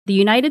The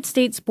United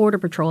States Border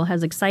Patrol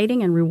has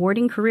exciting and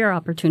rewarding career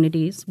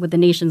opportunities with the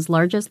nation's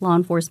largest law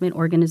enforcement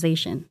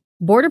organization.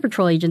 Border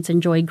Patrol agents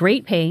enjoy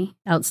great pay,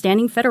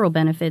 outstanding federal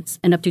benefits,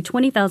 and up to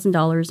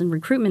 $20,000 in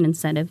recruitment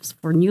incentives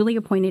for newly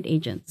appointed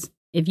agents.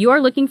 If you are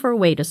looking for a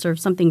way to serve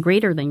something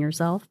greater than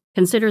yourself,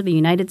 consider the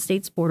United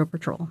States Border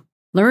Patrol.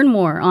 Learn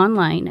more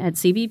online at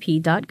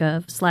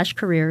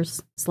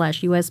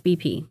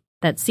cbp.gov/careers/USBP.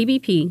 That's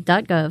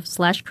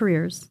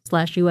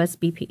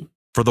cbp.gov/careers/USBP.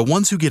 For the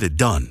ones who get it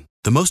done,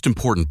 the most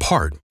important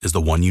part is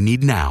the one you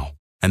need now.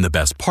 And the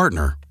best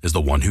partner is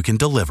the one who can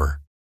deliver.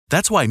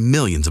 That's why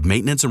millions of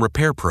maintenance and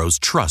repair pros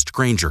trust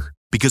Grainger,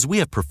 because we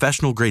have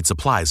professional-grade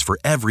supplies for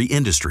every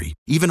industry,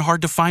 even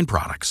hard-to-find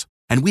products.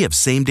 And we have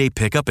same-day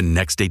pickup and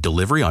next-day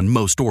delivery on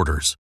most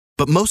orders.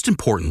 But most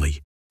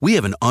importantly, we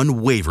have an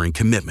unwavering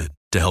commitment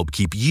to help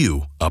keep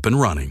you up and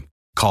running.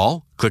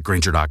 Call, click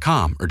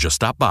Grainger.com, or just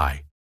stop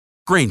by.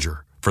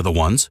 Grainger, for the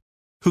ones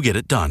who get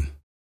it done.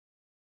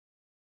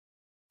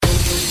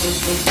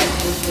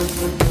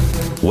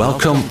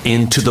 Welcome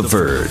into The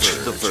Verge,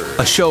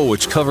 a show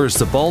which covers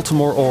the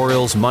Baltimore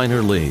Orioles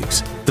minor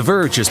leagues. The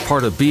Verge is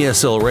part of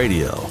BSL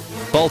Radio.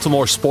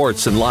 Baltimore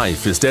Sports and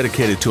Life is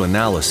dedicated to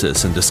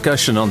analysis and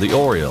discussion on the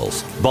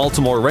Orioles,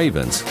 Baltimore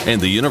Ravens, and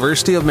the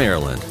University of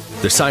Maryland.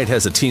 The site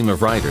has a team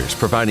of writers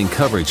providing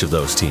coverage of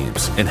those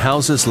teams and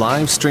houses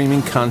live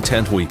streaming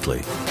content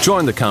weekly.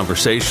 Join the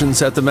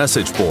conversations at the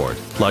message board,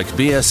 like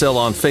BSL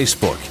on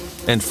Facebook,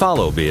 and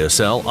follow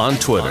BSL on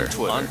Twitter.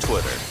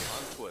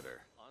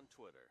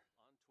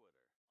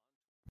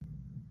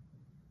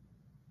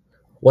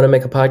 Want to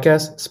make a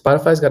podcast?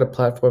 Spotify's got a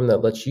platform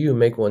that lets you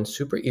make one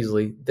super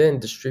easily, then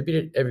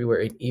distribute it everywhere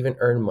and even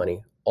earn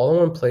money, all in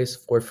one place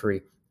for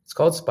free. It's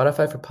called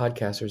Spotify for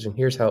Podcasters, and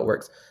here's how it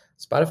works.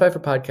 Spotify for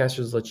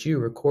Podcasters lets you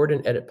record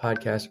and edit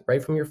podcasts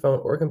right from your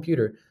phone or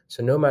computer,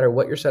 so no matter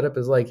what your setup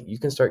is like, you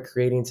can start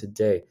creating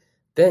today.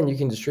 Then you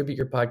can distribute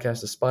your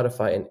podcast to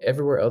Spotify and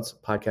everywhere else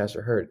podcasts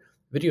are heard.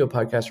 Video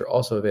podcasts are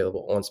also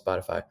available on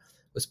Spotify.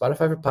 With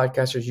Spotify for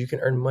Podcasters, you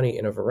can earn money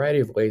in a variety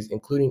of ways,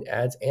 including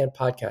ads and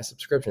podcast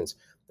subscriptions.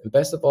 And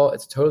best of all,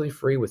 it's totally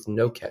free with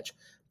no catch.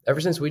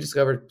 Ever since we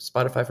discovered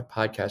Spotify for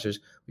Podcasters,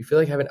 we feel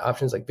like having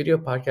options like video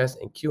podcasts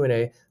and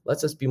Q&A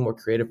lets us be more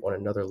creative on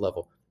another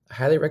level. I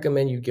highly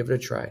recommend you give it a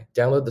try.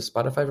 Download the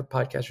Spotify for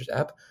Podcasters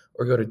app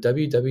or go to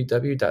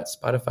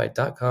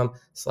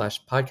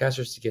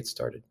www.spotify.com/podcasters to get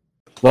started.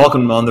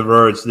 Welcome on The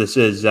Verge. This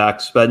is Zach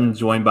Spedden,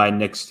 joined by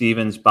Nick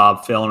Stevens.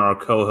 Bob Phelan, our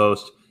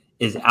co-host,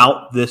 is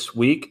out this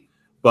week,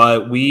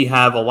 but we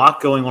have a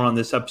lot going on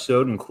this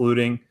episode,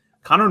 including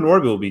Connor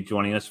Norby will be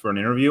joining us for an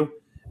interview,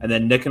 and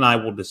then Nick and I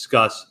will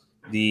discuss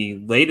the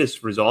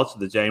latest results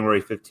of the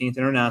January 15th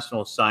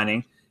international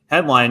signing,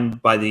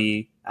 headlined by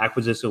the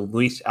acquisition of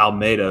Luis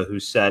Almeida, who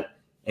set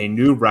a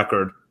new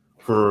record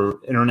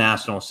for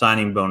international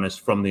signing bonus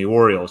from the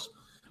Orioles.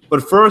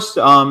 But first,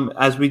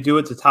 as we do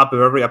at the top of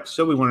every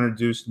episode, we want to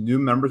introduce new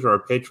members of our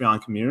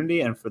Patreon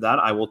community, and for that,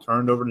 I will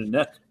turn it over to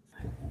Nick.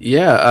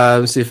 Yeah,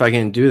 let's see if I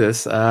can do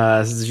this.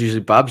 This is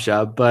usually Bob's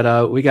job,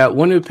 but we got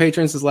one new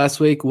patron since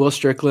last week, Will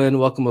Strickland.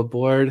 Welcome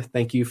aboard.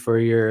 Thank you for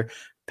your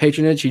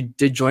patronage. You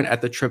did join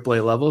at the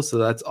AAA level, so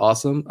that's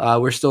awesome.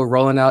 We're still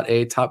rolling out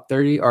a top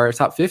 30 or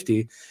top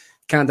 50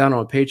 countdown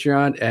on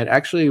Patreon, and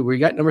actually we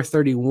got number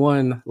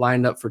 31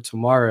 lined up for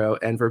tomorrow.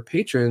 And for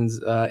patrons,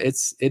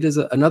 it is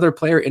another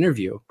player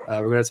interview.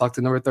 We're going to talk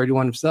to number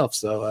 31 himself.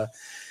 So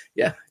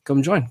yeah,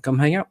 come join, come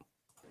hang out.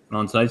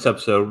 On tonight's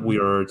episode, we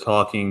are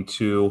talking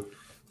to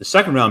the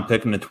second-round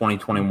pick in the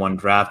 2021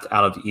 draft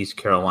out of East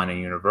Carolina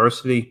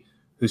University,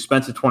 who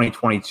spent the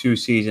 2022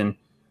 season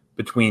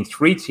between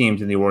three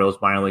teams in the Orioles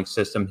minor league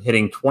system,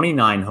 hitting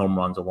 29 home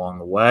runs along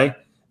the way.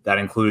 That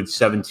included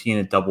 17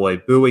 at AA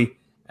Bowie,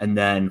 and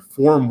then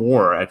 4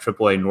 more at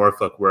AAA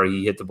Norfolk, where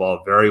he hit the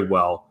ball very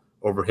well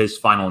over his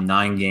final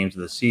 9 games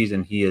of the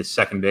season. He is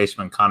second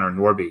baseman Connor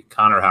Norby.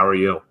 Connor, how are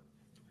you?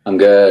 I'm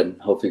good.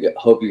 Hope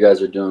you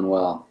guys are doing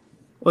well.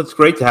 Well, it's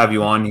great to have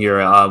you on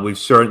here. We've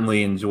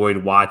certainly enjoyed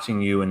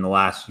watching you in the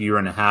last year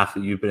and a half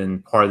that you've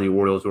been part of the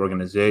Orioles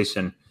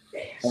organization.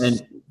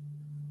 And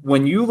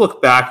when you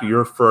look back at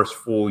your first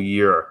full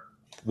year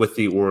with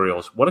the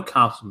Orioles, what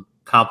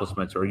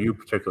accomplishments are you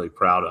particularly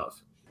proud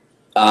of?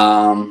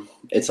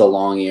 It's a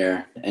long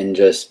year, and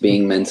just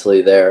being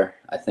mentally there,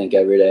 I think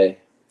every day,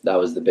 that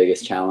was the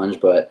biggest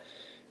challenge. But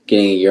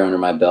getting a year under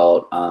my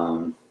belt,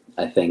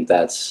 I think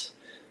that's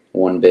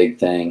one big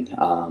thing.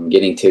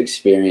 Getting to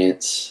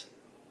experience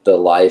the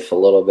life a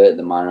little bit,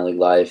 the minor league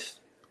life,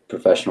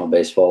 professional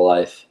baseball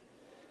life.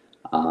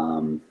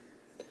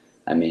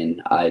 I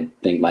mean, I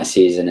think my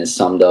season is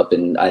summed up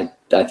in, I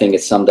think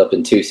it's summed up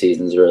in 2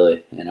 seasons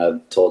really. And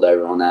I've told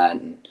everyone that.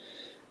 And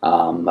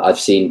I've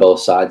seen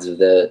both sides of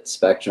the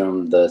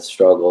spectrum, the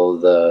struggle,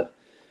 the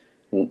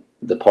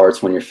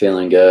parts when you're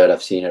feeling good.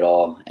 I've seen it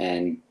all,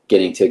 and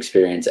getting to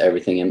experience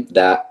everything in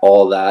that,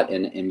 all that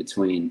in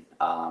between.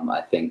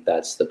 I think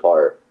that's the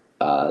part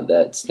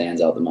that stands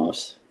out the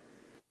most.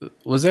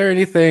 Was there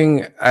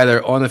anything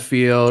either on the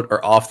field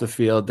or off the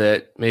field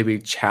that maybe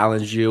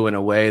challenged you in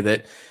a way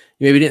that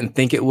maybe didn't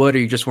think it would, or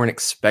you just weren't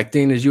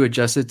expecting as you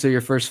adjusted to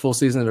your first full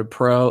season of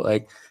pro?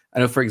 Like, I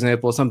know, for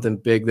example, something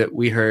big that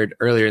we heard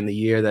earlier in the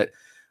year that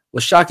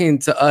was shocking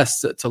to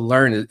us to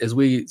learn as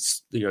we,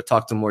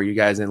 talk to more of you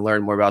guys and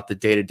learn more about the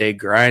day-to-day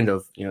grind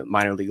of,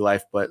 minor league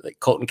life. But like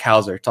Colton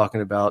Cowser talking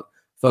about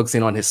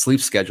focusing on his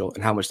sleep schedule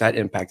and how much that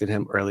impacted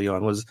him early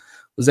on. Was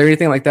there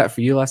anything like that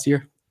for you last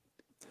year?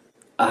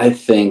 I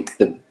think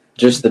the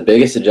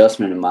biggest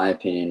adjustment, in my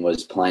opinion,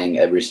 was playing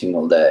every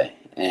single day.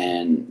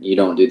 And you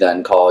don't do that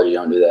in college. You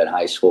don't do that in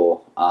high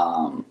school.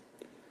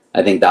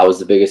 I think that was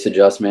the biggest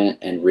adjustment,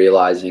 and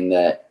realizing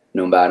that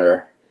no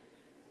matter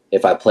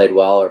if I played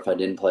well or if I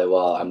didn't play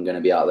well, I'm going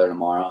to be out there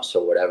tomorrow.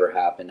 So whatever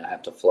happened, I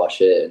have to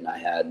flush it. And I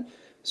had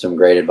some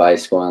great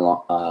advice going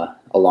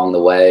along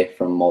the way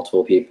from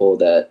multiple people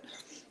that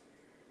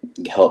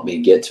helped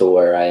me get to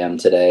where I am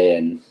today.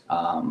 And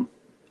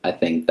I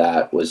think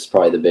that was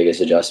probably the biggest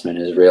adjustment,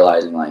 is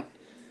realizing like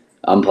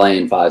I'm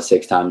playing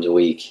 5-6 times a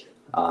week.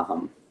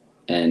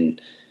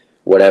 And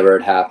whatever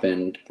had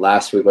happened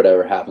last week,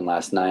 whatever happened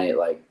last night,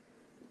 like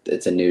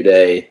it's a new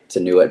day, it's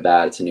a new at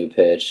bat, it's a new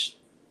pitch,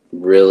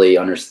 really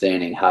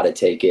understanding how to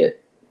take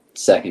it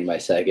second by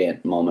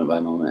second, moment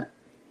by moment.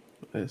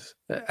 Nice.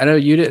 I know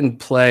you didn't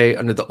play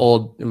under the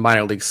old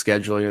minor league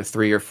schedule,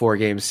 3 or 4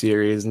 game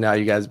series. Now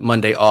you guys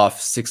Monday off,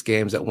 6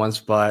 games at one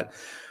spot.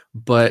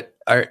 But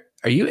are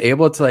you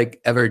able to like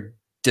ever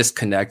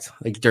disconnect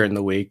like during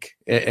the week?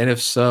 And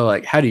if so,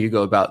 like how do you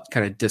go about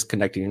kind of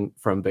disconnecting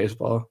from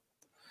baseball?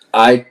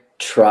 I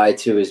try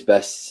to as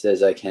best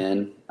as I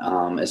can.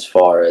 As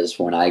far as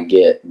when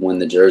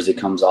the jersey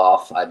comes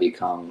off, I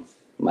become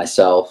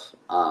myself.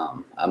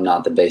 I'm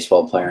not the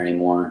baseball player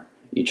anymore.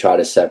 You try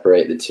to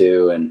separate the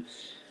two, and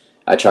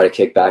I try to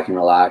kick back and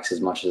relax as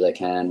much as I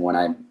can. When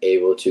I'm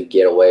able to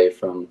get away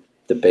from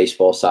the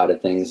baseball side of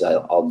things,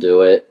 I'll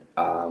do it.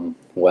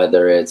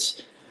 Whether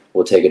it's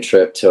we'll take a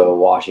trip to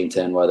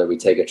Washington, whether we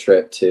take a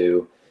trip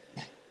to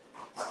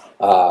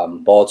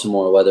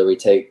Baltimore, whether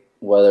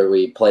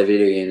we play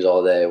video games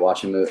all day,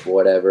 watch a movie,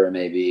 whatever it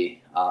may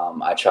be.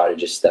 I try to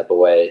just step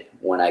away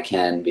when I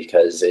can,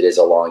 because it is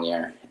a long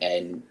year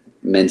and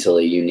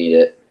mentally you need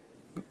it.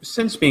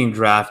 Since being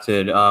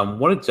drafted,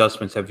 what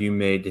adjustments have you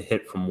made to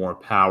hit for more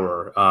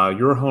power?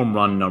 Your home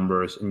run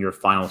numbers in your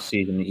final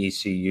season in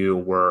ECU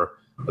were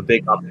a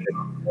big uptick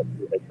from what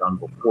you had done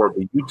before,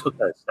 but you took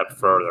that a step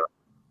further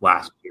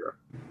last year.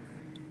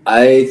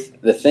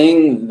 The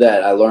thing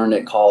that I learned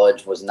at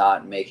college was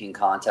not making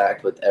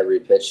contact with every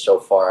pitch so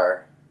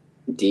far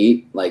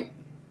deep,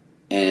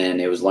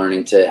 and it was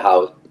learning to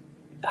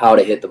how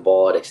to hit the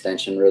ball at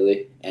extension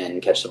really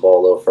and catch the ball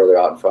a little further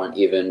out in front,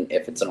 even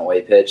if it's an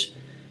away pitch,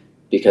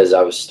 because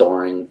I was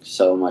storing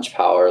so much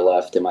power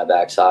left in my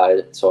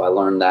backside. So I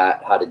learned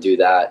how to do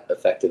that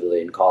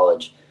effectively in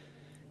college,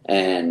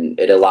 and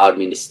it allowed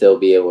me to still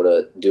be able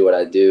to do what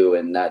I do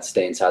and not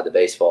stay inside the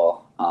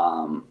baseball.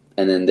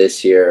 And then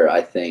this year,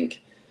 I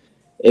think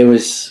it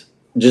was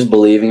just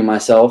believing in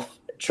myself,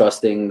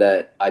 trusting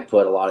that I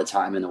put a lot of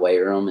time in the weight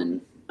room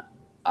and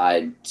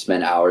I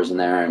spent hours in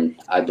there, and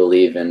I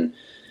believe in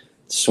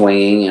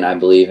swinging and I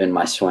believe in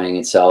my swing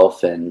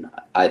itself. And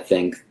I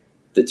think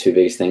the two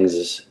biggest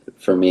things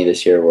for me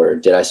this year were,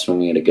 did I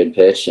swing at a good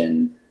pitch,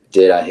 and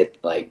did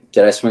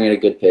I swing at a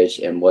good pitch,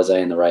 and was I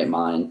in the right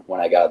mind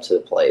when I got up to the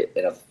plate?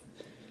 And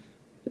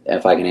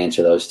if I can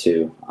answer those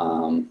two,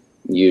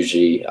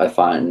 usually I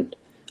find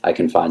I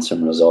can find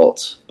some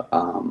results,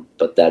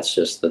 but that's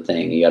just the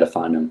thing. You got to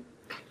find them.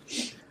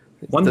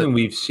 One thing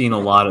we've seen a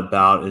lot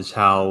about is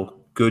how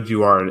good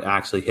you are at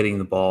actually hitting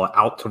the ball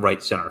out to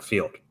right center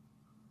field,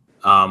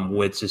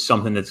 which is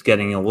something that's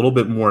getting a little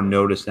bit more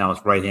notice now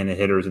as right-handed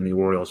hitters in the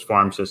Orioles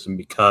farm system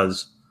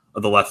because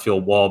of the left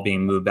field wall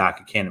being moved back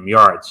a can of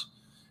yards.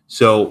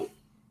 So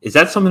is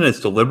that something that's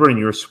deliberate in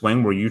your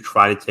swing where you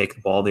try to take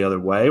the ball the other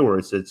way, or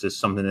is it just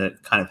something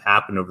that kind of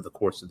happened over the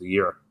course of the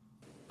year?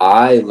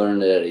 I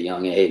learned it at a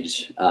young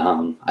age.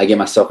 I get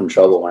myself in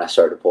trouble when I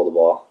start to pull the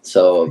ball.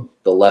 So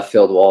the left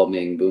field wall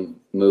being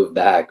moved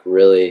back,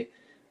 really,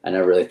 I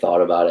never really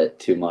thought about it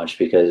too much,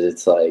 because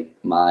it's like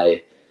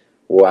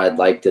where I'd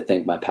like to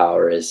think my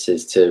power is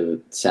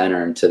to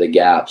center and to the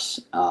gaps,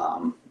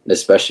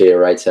 especially at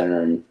right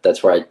center. And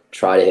that's where I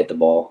try to hit the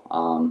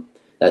ball.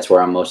 That's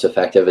where I'm most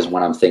effective, is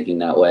when I'm thinking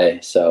that way.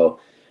 So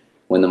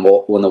when the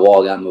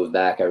wall got moved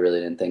back, I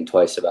really didn't think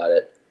twice about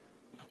it.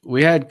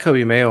 We had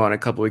Kobe Mayo on a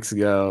couple weeks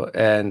ago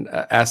and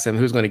asked him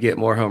who's going to get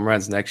more home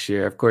runs next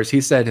year. Of course,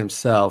 he said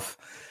himself,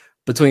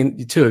 between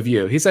the two of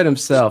you, he said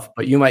himself,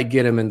 but you might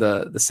get him in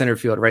the center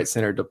field, right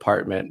center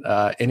department.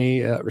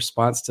 Any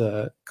response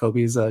to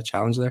Kobe's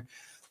challenge there?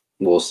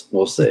 We'll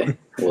see.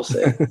 We'll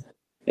see.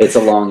 It's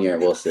a long year.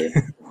 We'll see.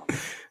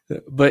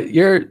 But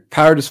your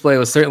power display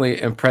was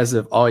certainly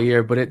impressive all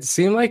year, but it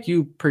seemed like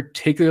you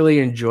particularly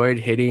enjoyed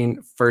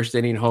hitting first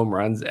inning home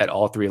runs at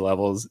all 3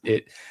 levels.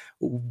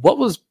 What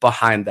was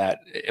behind that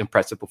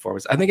impressive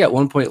performance? I think at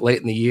one point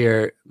late in the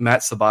year, Matt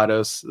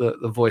Sabatos,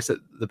 the voice at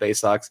the Bay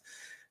Sox,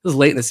 it was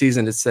late in the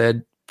season,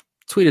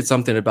 tweeted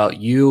something about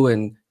you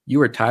and you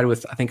were tied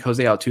with, I think,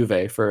 Jose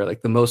Altuve for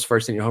like the most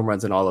first inning home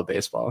runs in all of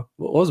baseball.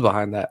 What was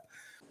behind that?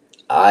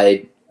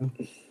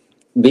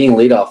 Being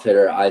leadoff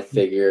hitter, I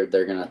figured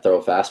they're going to throw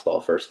a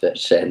fastball first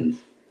pitch. And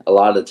a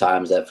lot of the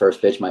times that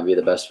first pitch might be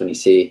the best one you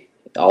see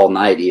all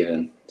night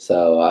even.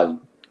 So I'd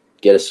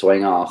get a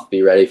swing off,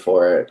 be ready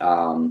for it.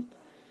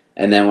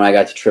 And then when I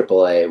got to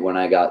AAA, when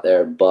I got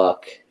there,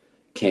 Buck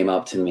came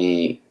up to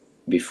me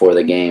before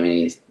the game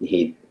and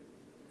he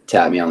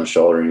tapped me on the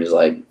shoulder and he was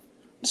like,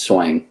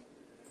 swing,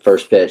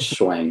 first pitch,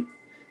 swing.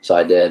 So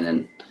I did,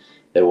 and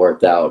it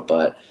worked out.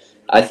 But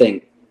I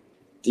think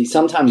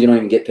sometimes you don't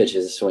even get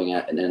pitches to swing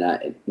at,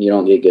 and you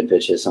don't get good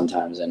pitches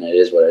sometimes, and it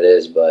is what it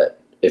is. But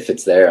if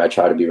it's there, I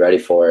try to be ready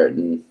for it.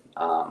 And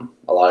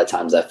a lot of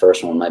times that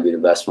first one might be the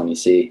best one you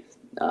see.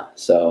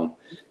 So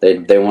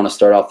they want to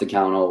start off the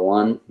count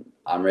 0-1.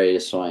 I'm ready to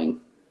swing.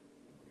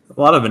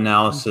 A lot of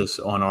analysis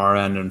on our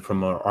end and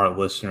from our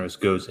listeners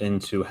goes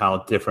into how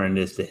different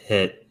it is to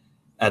hit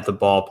at the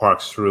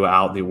ballparks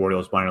throughout the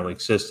Orioles minor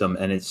league system.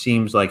 And it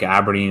seems like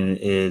Aberdeen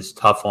is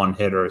tough on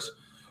hitters.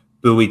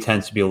 Bowie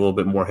tends to be a little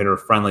bit more hitter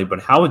friendly.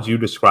 But how would you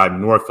describe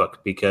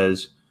Norfolk?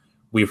 Because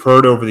we've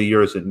heard over the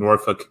years that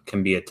Norfolk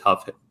can be a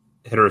tough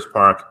hitter's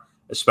park,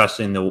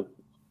 especially in the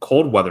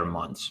cold weather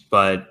months.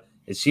 But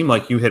it seemed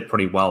like you hit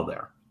pretty well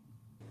there.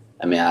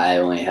 I mean, I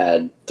only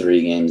had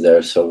 3 games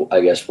there, so I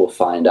guess we'll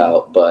find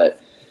out.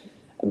 But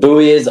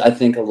Bowie is, I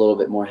think, a little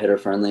bit more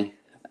hitter-friendly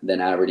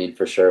than Aberdeen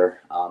for sure.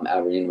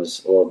 Aberdeen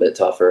was a little bit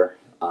tougher.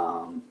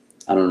 I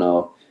don't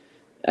know.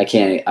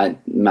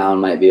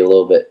 Mound might be a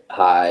little bit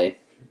high.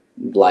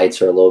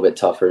 Lights are a little bit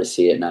tougher to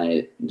see at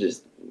night.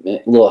 Just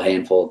a little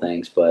handful of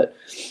things, but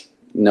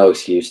no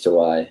excuse to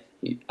why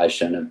I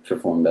shouldn't have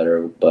performed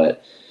better.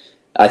 But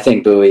I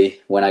think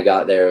Bowie, when I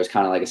got there, it was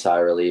kind of like a sigh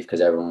of relief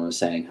because everyone was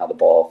saying how the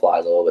ball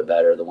flies a little bit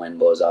better, the wind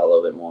blows out a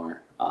little bit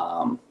more.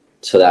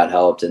 So that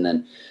helped. And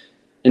then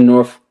in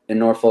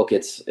Norfolk,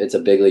 it's a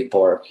big league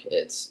park.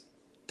 Its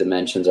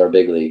dimensions are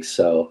big leagues,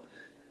 so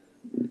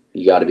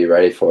you got to be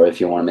ready for it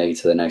if you want to make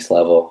it to the next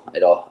level.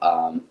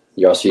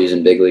 You're also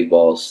using big league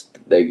balls.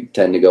 They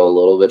tend to go a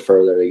little bit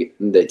further.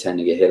 They tend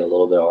to get hit a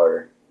little bit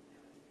harder.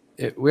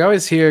 We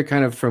always hear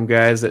kind of from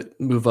guys that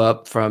move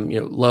up from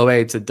low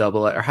A to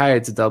double A or high A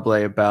to double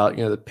A about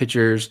the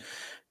pitchers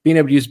being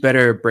able to use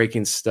better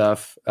breaking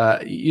stuff.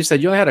 You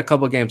said you only had a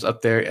couple of games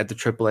up there at the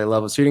AAA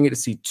level, so you didn't get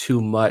to see too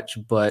much.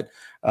 But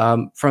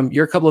from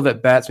your couple of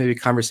at bats, maybe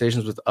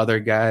conversations with other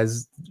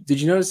guys,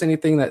 did you notice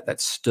anything that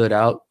stood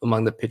out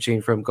among the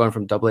pitching from going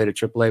from AA to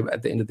AAA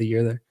at the end of the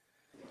year there?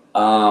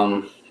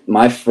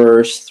 My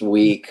first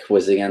week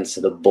was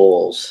against the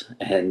Bulls,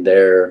 and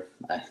they're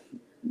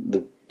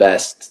the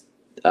best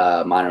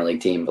minor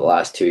league team for the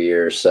last 2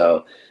 years.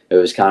 So it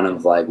was kind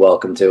of like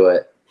welcome to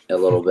it a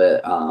little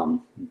bit.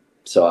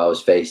 So I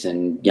was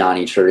facing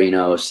Yanni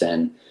Chirinos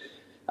and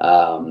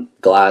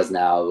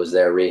Glasnow was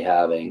there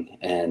rehabbing,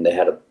 and they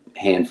had a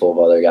handful of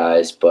other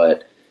guys,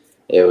 but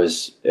it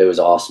was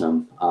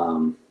awesome.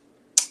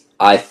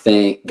 I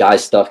think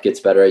guys' stuff gets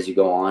better as you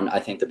go on. I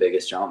think the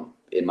biggest jump,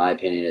 in my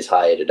opinion, is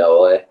high A to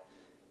AA.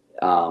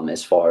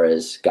 As far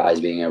as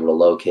guys being able to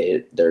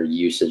locate their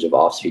usage of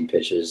off-speed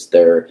pitches,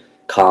 their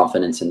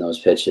confidence in those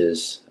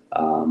pitches,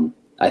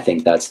 I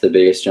think that's the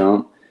biggest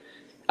jump.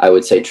 I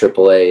would say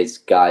AAA is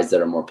guys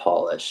that are more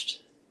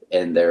polished,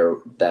 and they're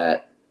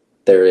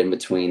in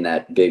between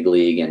that big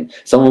league, and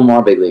some of them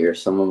are big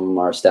leaguers, some of them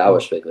are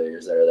established big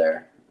leaguers that are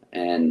there,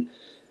 and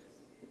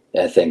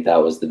I think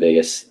that was the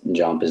biggest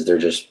jump. Is they're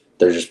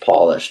just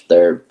polished.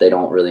 They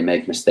don't really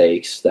make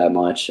mistakes that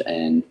much,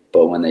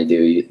 but when they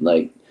do,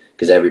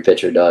 because every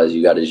pitcher does,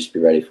 you got to just be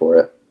ready for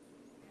it.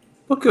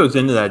 What goes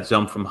into that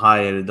jump from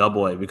high A to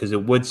AA? Because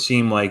it would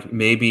seem like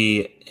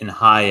maybe in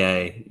high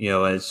A,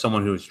 as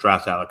someone who was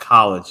drafted out of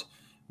college,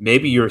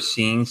 maybe you're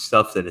seeing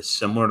stuff that is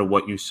similar to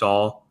what you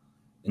saw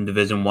in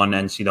Division I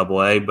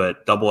NCAA,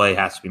 but AA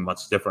has to be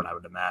much different, I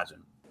would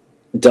imagine.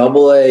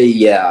 AA,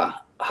 yeah.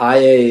 High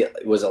A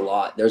was a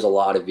lot. There's a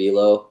lot of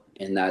velo,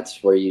 and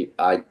that's where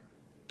I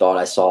thought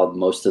I saw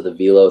most of the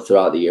velo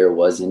throughout the year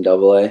was in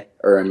AA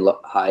or in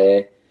high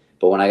A.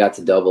 But when I got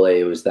to AA,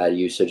 it was that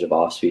usage of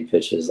off-speed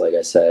pitches, like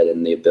I said,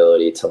 and the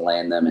ability to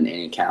land them in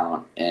any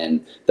count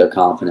and their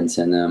confidence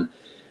in them.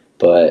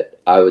 But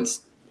I would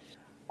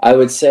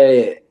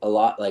say a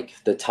lot, like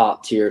the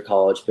top-tier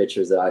college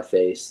pitchers that I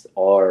faced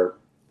are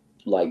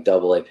like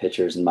AA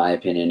pitchers, in my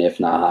opinion, if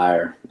not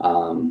higher.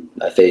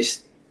 I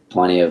faced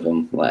plenty of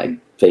them, like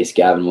faced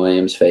Gavin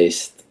Williams,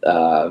 faced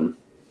Kyle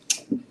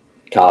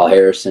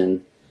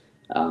Harrison,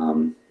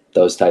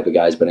 those type of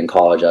guys. But in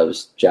college, I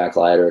was Jack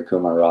Leiter,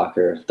 Kumar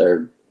Rocker.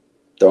 Throw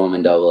them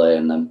in AA,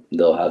 and then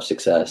they'll have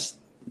success.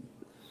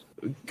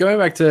 Going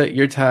back to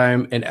your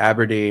time in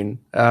Aberdeen,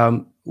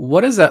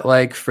 what is that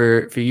like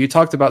for you? You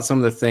talked about some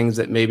of the things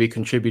that maybe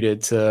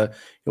contributed to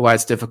why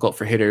it's difficult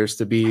for hitters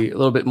to be a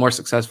little bit more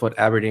successful at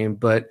Aberdeen.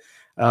 But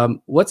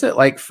what's it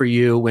like for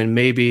you when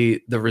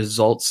maybe the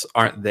results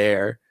aren't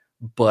there,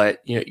 but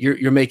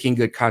you're making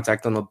good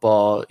contact on the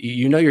ball?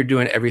 You're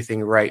doing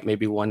everything right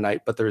maybe one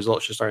night, but the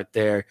results just aren't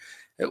there.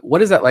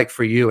 What is that like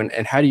for you,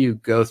 and how do you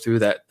go through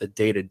that, the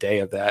day-to-day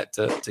of that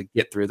to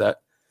get through that?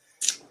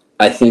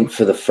 I think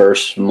for the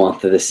first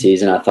month of the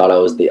season, I thought I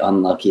was the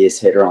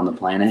unluckiest hitter on the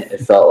planet, it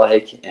felt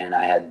like. And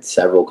I had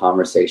several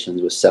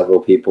conversations with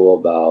several people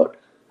about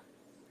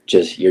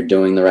just, you're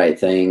doing the right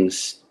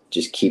things.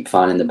 Just keep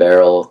finding the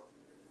barrel.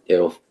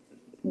 It'll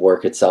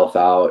work itself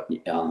out.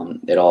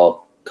 It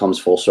all comes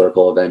full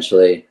circle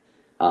eventually.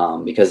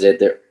 Because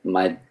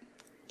my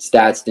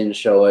stats didn't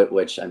show it,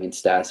 which, I mean,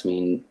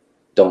 stats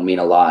don't mean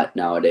a lot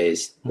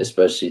nowadays,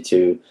 especially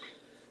to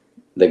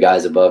the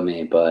guys above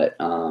me. But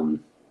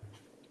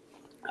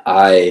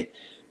I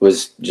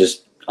was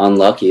just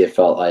unlucky, it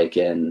felt like,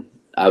 and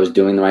I was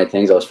doing the right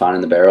things. I was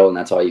finding the barrel, and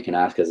that's all you can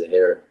ask as a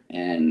hitter.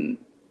 And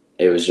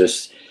it was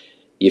just,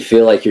 you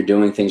feel like you're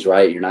doing things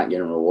right, you're not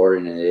getting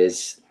rewarded, and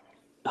it's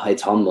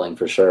humbling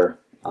for sure.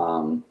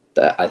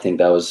 I think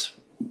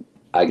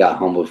I got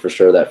humbled for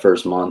sure that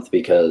first month,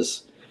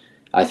 because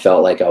I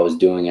felt like I was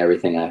doing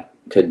everything I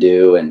could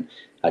do, and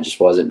I just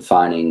wasn't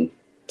finding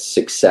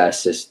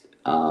success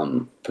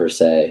per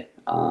se.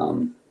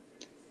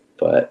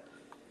 But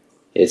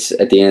it's,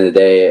 at the end of the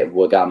day,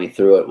 what got me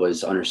through it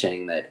was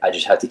understanding that I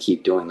just have to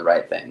keep doing the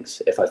right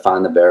things. If I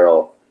find the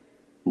barrel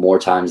more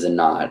times than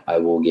not, I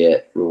will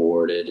get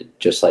rewarded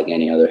just like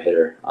any other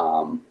hitter.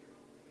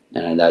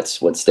 And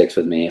that's what sticks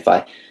with me. If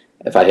I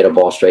hit a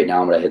ball straight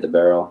now, but I hit the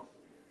barrel,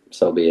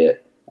 so be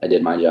it. I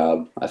did my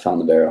job. I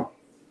found the barrel.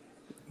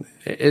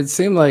 It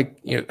seemed like,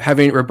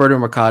 having Roberto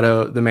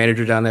Mercado, the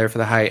manager down there for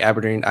the High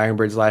Aberdeen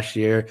Ironbirds last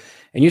year,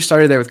 and you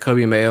started there with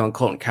Kobe Mayo and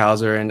Colton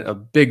Cowser and a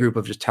big group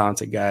of just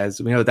talented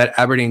guys. We know that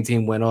Aberdeen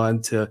team went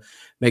on to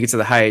make it to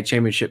the High A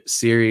Championship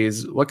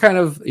Series. What kind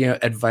of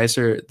advice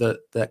are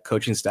that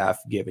coaching staff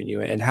giving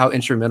you, and how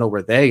instrumental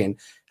were they in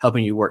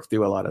helping you work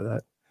through a lot of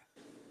that?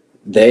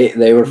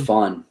 They were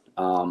fun.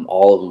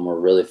 All of them were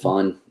really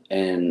fun,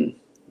 and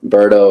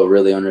Berto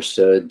really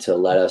understood to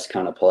let us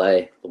kind of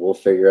play. We'll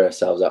figure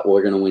ourselves out.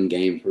 We're going to win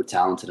games. We're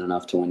talented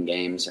enough to win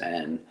games,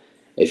 and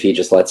if he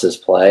just lets us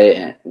play,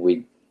 and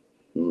we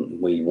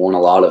won a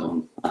lot of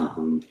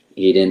them.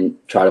 He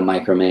didn't try to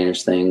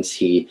micromanage things.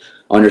 He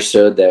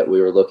understood that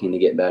we were looking to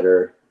get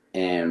better,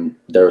 and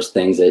there was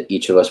things that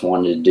each of us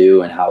wanted to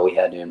do and how we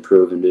had to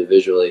improve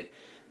individually.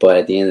 But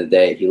at the end of the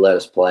day, he let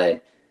us play,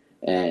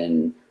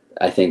 and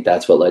I think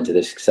that's what led to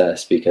the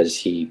success, because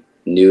he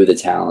knew the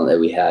talent that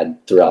we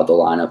had throughout the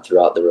lineup,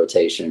 throughout the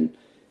rotation,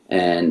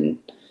 and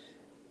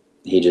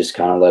he just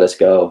kind of let us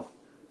go.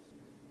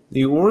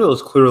 The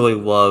Orioles clearly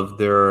love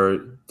their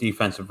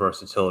defensive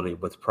versatility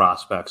with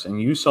prospects,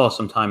 and you saw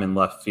some time in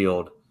left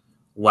field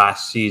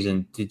last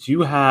season. Did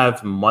you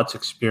have much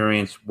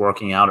experience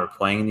working out or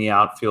playing in the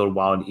outfield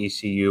while at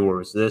ECU, or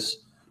is this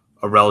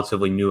a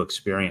relatively new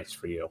experience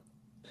for you?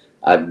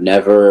 I've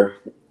never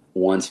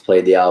once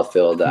played the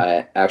outfield. When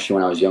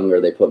I was younger,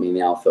 they put me in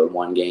the outfield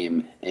one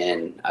game,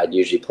 and I'd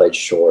usually played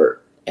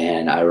short.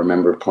 And I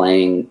remember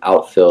playing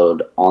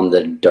outfield on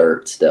the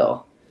dirt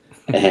still.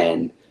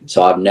 And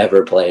so I've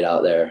never played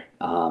out there.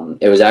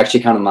 It was actually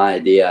kind of my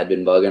idea. I'd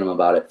been bugging him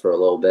about it for a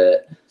little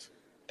bit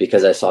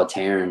because I saw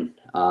Taryn,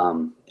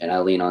 and I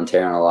lean on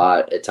Taryn a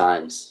lot at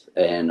times.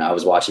 And I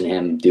was watching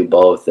him do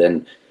both,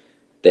 and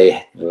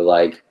they were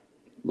like,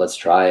 let's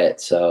try it.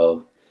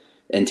 So,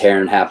 and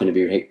Taryn happened to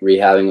be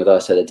rehabbing with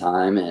us at the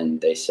time, and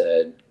they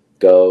said,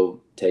 go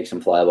take some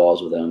fly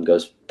balls with him, go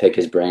pick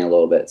his brain a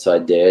little bit. So I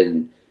did,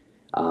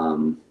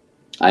 and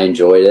I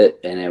enjoyed it.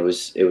 And it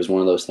was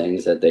one of those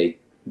things that they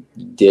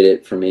did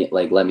it for me,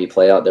 like let me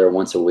play out there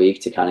once a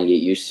week to kind of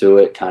get used to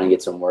it, kind of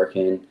get some work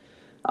in.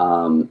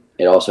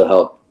 It also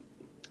helped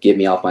get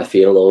me off my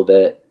feet a little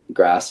bit.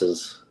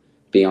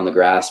 Being on the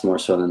grass more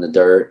so than the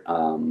dirt.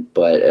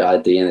 But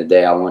at the end of the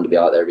day, I wanted to be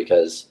out there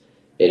because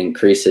it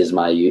increases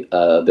my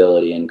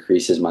ability,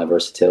 increases my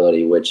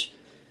versatility, which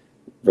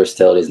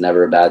versatility is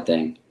never a bad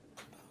thing.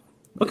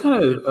 What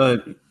kind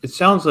of it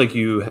sounds like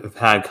you have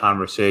had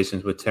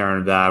conversations with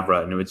Taryn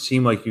Vavra, and it would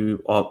seem like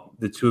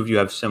the two of you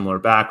have similar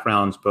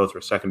backgrounds. Both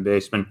are second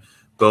basemen.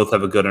 Both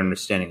have a good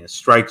understanding of the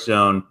strike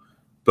zone.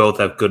 Both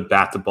have good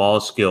bat-to-ball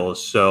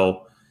skills.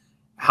 So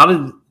how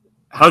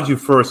did you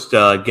first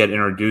get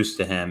introduced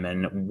to him,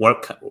 and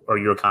what are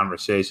your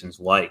conversations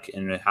like,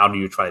 and how do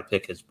you try to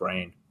pick his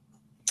brain?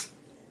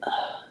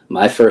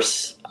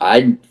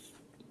 I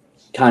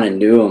kind of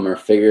knew him, or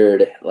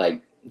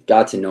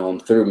got to know him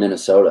through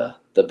Minnesota,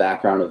 the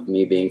background of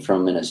me being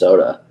from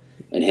Minnesota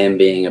and him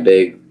being a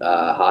big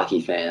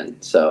hockey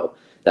fan. So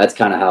that's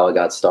kind of how it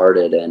got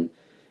started, and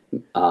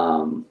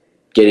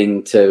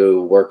getting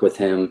to work with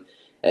him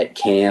at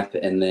camp,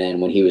 and then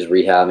when he was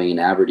rehabbing in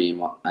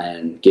Aberdeen,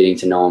 and getting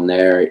to know him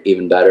there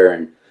even better.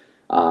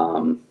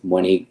 And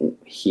when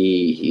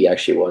he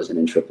actually wasn't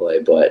in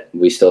AAA, but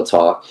we still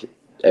talk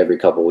every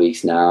couple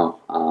weeks now.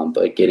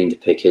 But getting to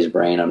pick his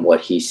brain on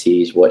what he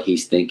sees, what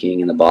he's thinking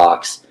in the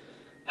box,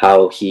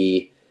 how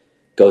he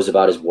goes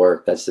about his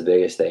work, that's the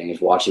biggest thing,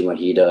 is watching what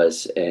he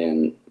does.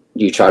 And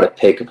you try to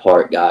pick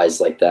apart guys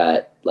like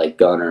that, like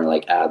Gunnar,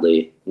 like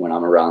Adley. When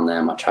I'm around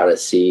them, I try to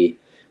see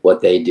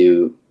what they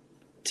do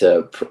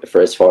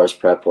for as far as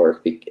prep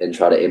work and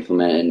try to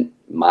implement it in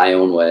my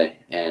own way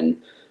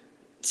and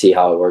see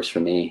how it works for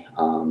me.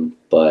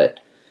 But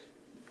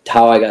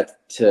how I got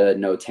to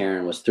know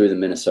Taryn was through the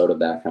Minnesota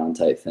background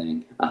type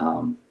thing.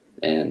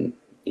 And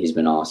he's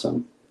been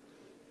awesome.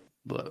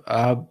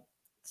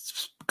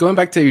 Going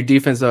back to your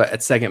defense though,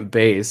 at second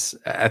base,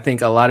 I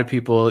think a lot of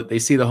people, they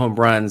see the home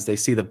runs, they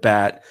see the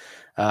bat,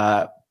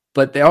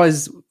 but they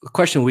always, the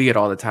question we get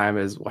all the time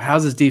is, well,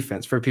 how's his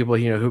defense for people,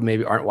 who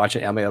maybe aren't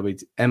watching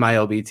MILB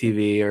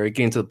TV or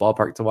getting to the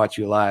ballpark to watch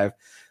you live?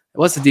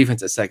 What's the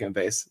defense at second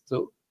base?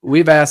 So we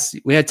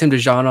had Tim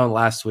DeJean on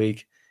last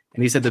week,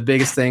 and he said the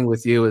biggest thing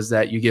with you is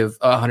that you give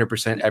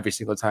 100% every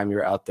single time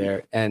you're out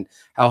there and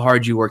how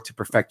hard you work to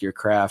perfect your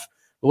craft.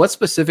 But what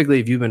specifically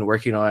have you been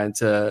working on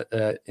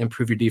to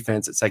improve your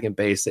defense at second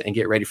base and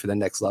get ready for the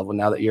next level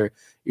now that you're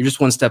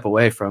just one step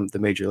away from the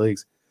major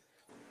leagues?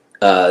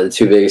 The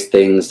two biggest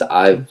things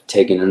I've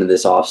taken into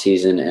this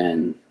offseason,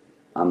 and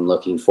I'm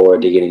looking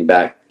forward to getting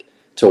back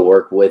to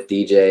work with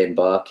DJ and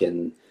Buck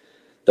and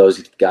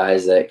those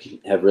guys that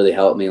have really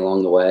helped me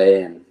along the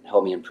way and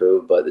helped me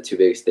improve. But the two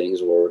biggest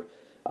things were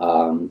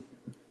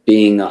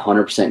being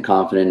 100%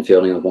 confident in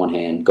fielding with one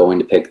hand, going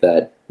to pick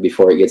that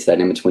before it gets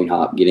that in-between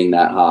hop, getting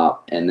that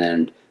hop, and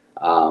then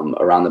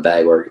around the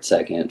bag work at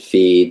second,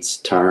 feeds,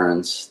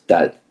 turns,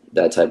 that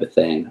type of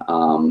thing.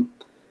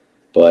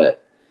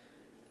 But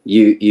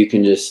you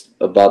can just,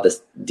 about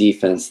this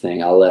defense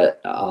thing,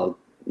 I'll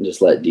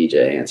just let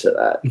DJ answer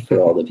that for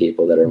all the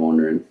people that are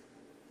wondering.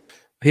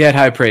 He had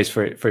high praise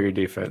for your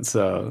defense.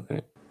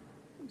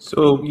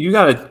 So you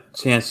got a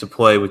chance to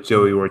play with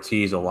Joey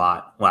Ortiz a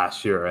lot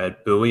last year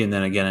at Bowie and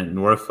then again at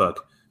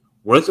Norfolk.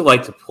 What is it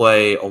like to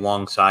play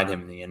alongside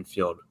him in the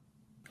infield?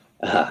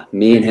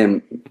 Me and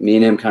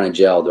him kind of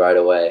gelled right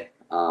away.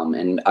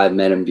 And I've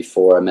met him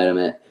before. I met him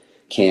at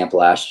camp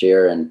last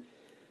year, and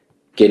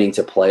getting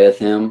to play with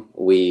him,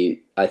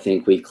 I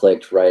think we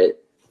clicked right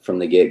from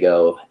the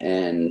get-go,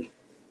 and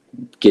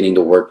getting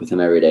to work with him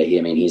every day.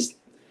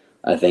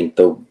 I think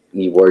the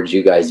words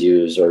you guys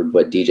use or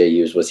what DJ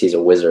used was he's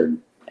a wizard,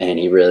 and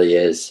he really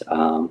is.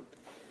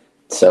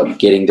 So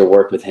getting to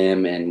work with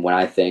him, and when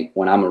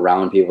I'm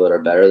around people that are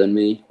better than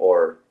me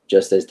or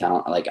just as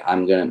talented, like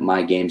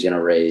my game's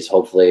gonna raise.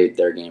 Hopefully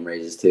their game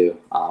raises too.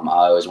 I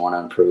always want to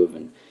improve,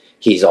 and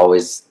he's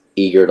always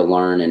eager to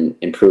learn and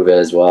improve it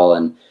as well.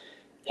 And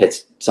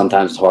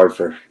sometimes it's hard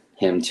for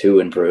him to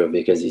improve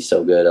because he's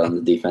so good on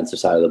the defensive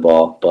side of the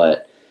ball.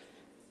 But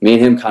me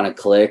and him kind of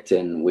clicked,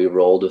 and we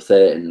rolled with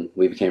it, and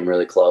we became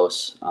really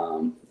close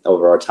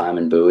over our time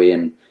in Bowie.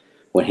 And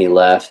when he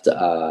left,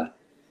 I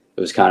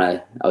was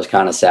kind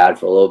of sad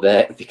for a little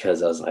bit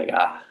because I was like,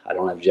 I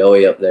don't have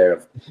Joey up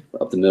there,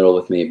 up the middle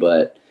with me.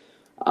 But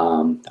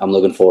I'm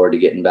looking forward to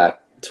getting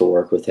back to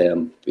work with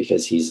him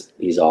because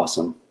he's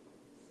awesome.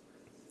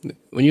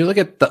 When you look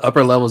at the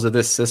upper levels of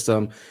this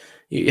system,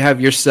 you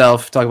have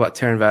yourself, talk about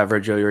Taryn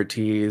Vavra, Joey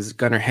Ortiz,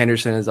 Gunnar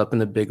Henderson is up in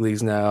the big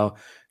leagues now,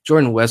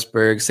 Jordan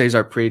Westberg,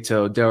 Cesar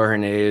Prieto, Daryl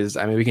Hernandez.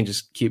 I mean, we can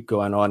just keep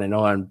going on and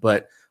on,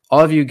 but all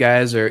of you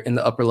guys are in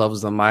the upper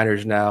levels of the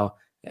minors now.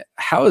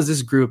 How has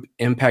this group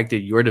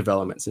impacted your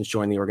development since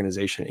joining the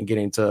organization and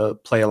getting to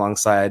play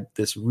alongside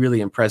this really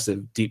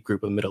impressive deep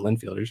group of middle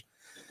infielders?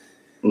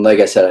 Like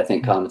I said, I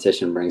think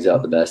competition brings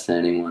out the best in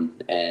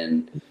anyone,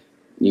 and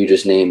you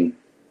just named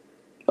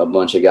a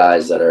bunch of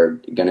guys that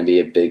are going to be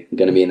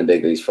in the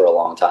big leagues for a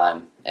long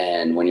time.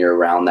 And when you're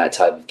around that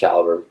type of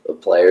caliber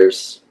of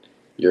players,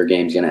 your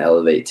game's going to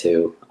elevate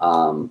too.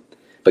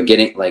 But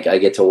I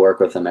get to work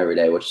with them every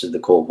day, which is the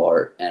cool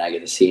part. And I get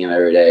to see them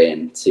every day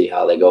and see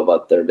how they go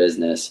about their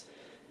business.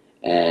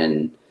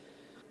 And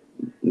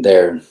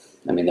they're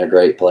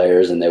great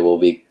players, and they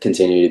will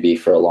continue to be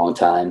for a long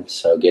time.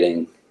 So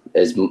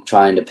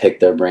trying to pick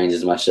their brains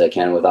as much as I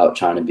can without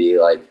trying to be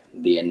like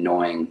the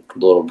annoying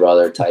little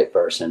brother type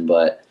person.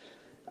 But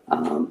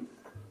I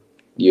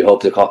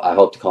hope to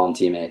call them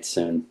teammates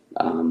soon.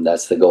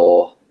 That's the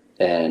goal.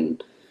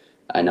 And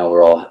I know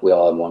we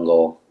all have one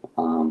goal.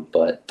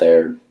 But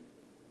they're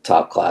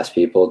top class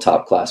people,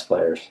 top class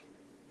players.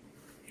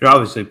 You're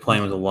obviously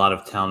playing with a lot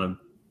of talented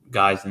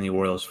guys in the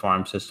Orioles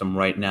farm system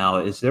right now.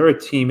 Is there a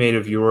teammate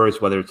of yours,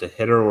 whether it's a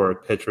hitter or a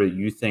pitcher, that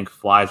you think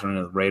flies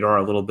under the radar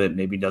a little bit,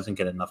 maybe doesn't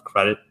get enough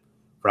credit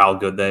for how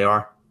good they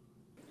are?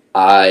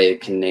 I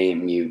can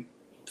name you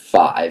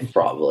 5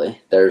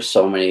 probably. There's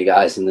so many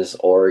guys in this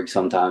org.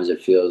 Sometimes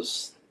it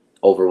feels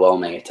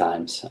overwhelming at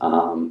times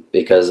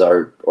because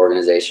our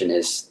organization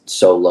is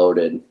so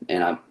loaded,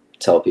 and I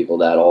tell people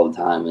that all the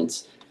time.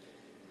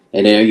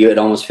 It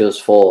almost feels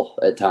full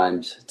at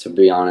times, to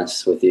be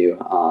honest with you.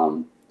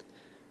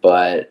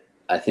 But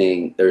I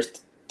think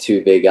there's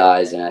 2 big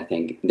guys, and I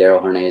think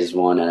Daryl Hernandez is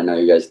one, and I know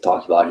you guys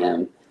talked about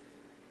him.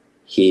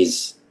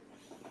 He's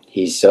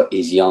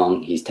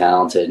young, he's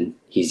talented,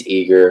 he's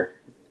eager,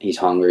 he's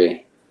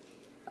hungry.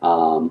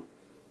 I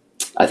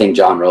think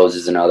John Rose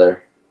is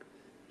another.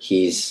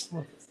 He's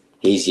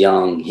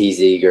young,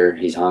 he's eager,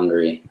 he's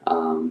hungry.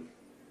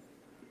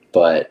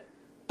 But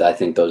I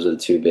think those are the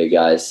 2 big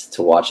guys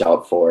to watch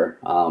out for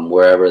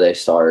wherever they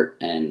start.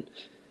 And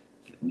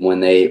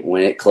when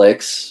it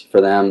clicks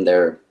for them,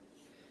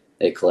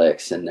 it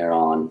clicks and they're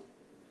on.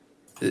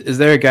 Is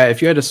there a guy,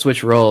 if you had to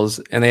switch roles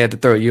and they had to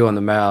throw you on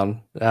the mound,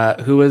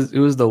 who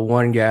was the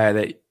one guy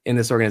that in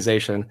this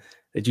organization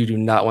that you do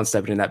not want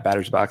stepping in that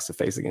batter's box to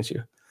face against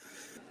you?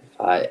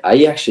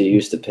 I actually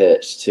used to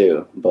pitch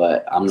too,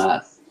 but I'm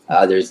not.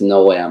 There's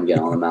no way I'm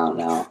getting on the mound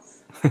now.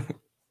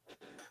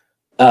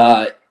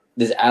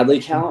 Does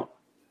Adley count?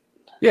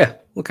 Yeah,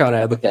 we'll count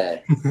Adley.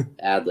 Okay,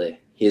 Adley.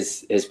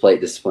 His plate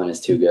discipline is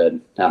too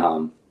good.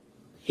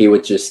 He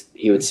would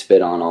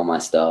spit on all my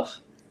stuff.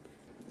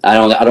 I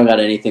don't got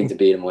anything to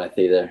beat him with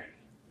either.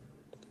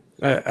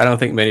 I don't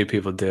think many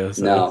people do.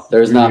 So. No,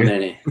 there's not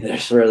many.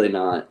 There's really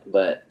not.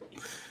 But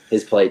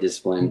his plate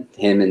discipline,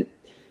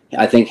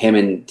 I think him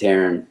and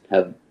Taryn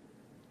have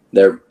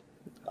their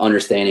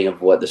understanding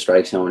of what the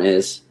strike zone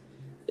is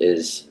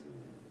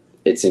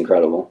it's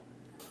incredible.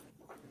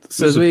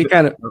 So as we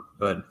kind of,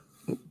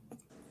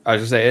 I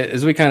was just say,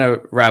 as we kind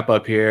of wrap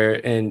up here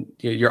and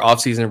your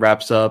offseason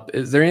wraps up,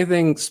 is there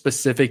anything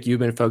specific you've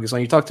been focused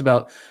on? You talked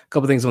about a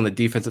couple of things on the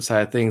defensive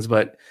side of things,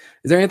 but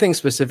is there anything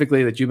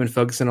specifically that you've been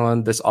focusing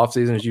on this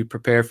offseason as you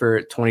prepare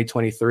for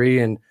 2023?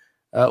 And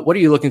what are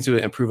you looking to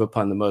improve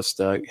upon the most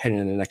heading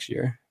into next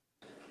year?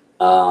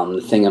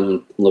 The thing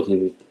I'm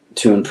looking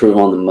to improve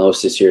on the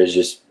most this year is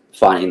just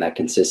finding that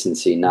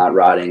consistency, not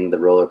riding the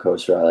roller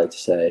coaster, I like to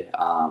say.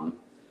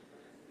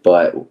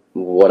 But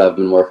what I've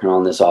been working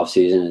on this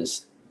offseason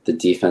is the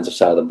defensive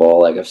side of the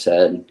ball. Like I've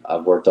said,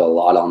 I've worked a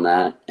lot on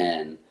that,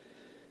 and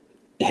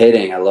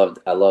hitting. I love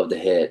to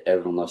hit.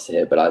 Everyone loves to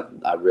hit, but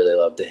I really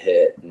love to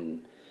hit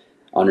and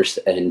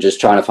understand. Just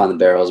trying to find the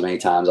barrels many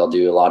times. I'll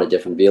do a lot of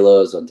different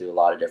velos. I'll do a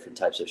lot of different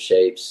types of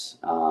shapes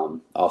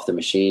off the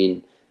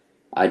machine.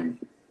 I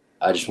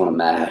just want to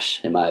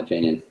mash, in my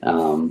opinion.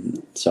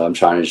 So I'm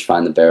trying to just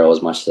find the barrel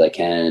as much as I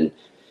can and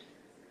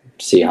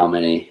see how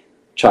many.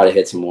 Try to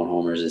hit some more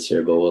homers this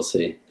year, but we'll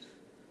see.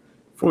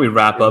 Before we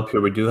wrap up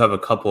here, we do have a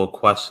couple of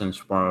questions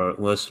from our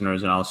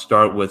listeners, and I'll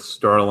start with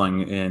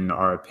Sterling in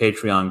our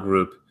Patreon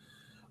group.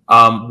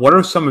 What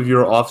are some of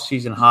your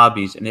off-season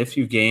hobbies, and if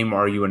you game,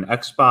 are you an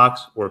Xbox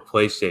or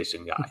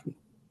PlayStation guy?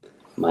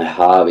 My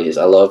hobbies.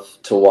 I love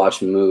to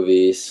watch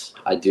movies.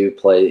 I do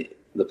play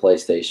the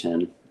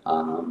PlayStation.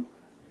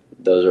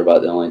 Those are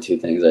about the only two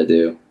things I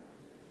do.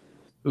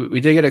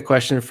 We did get a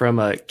question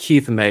from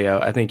Keith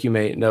Mayo. I think you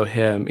may know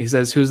him. He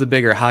says, who's the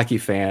bigger hockey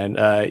fan,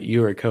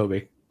 you or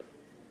Kobe?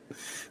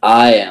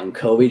 I am.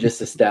 Kobe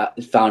just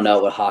found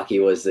out what hockey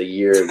was a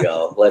year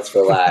ago. Let's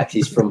relax.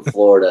 He's from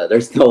Florida.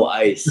 There's no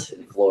ice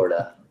in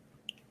Florida.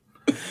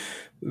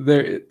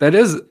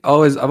 I've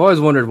always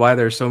wondered why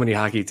there's so many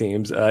hockey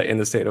teams in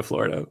the state of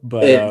Florida.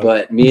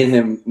 But me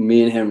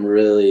and him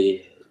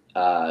really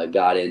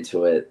got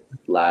into it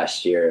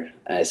last year,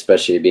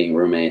 especially being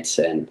roommates,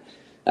 and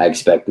I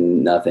expect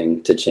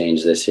nothing to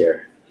change this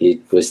year.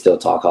 He would still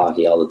talk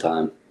hockey all the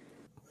time.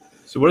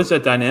 So what is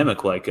that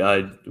dynamic like?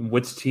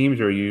 Which teams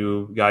are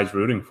you guys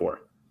rooting for?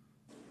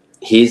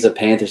 He's a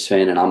Panthers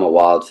fan and I'm a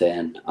Wild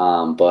fan.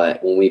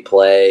 But when we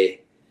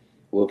play,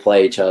 we'll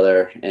play each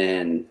other,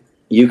 and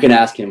you can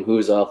ask him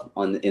who's up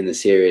in the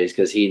series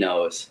because he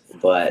knows.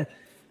 But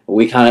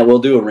we'll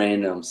do a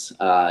randoms.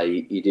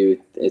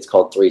 It's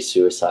called three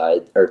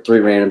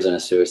randoms and a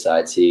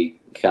suicide. So you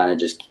kind of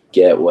just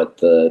get what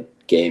the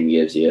game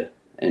gives you,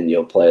 and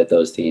you'll play with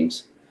those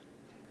teams.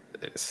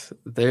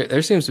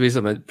 There seems to be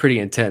some pretty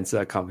intense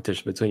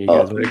competition between you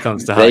guys when it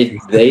comes to hockey.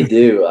 They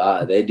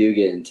do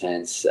get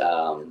intense.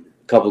 A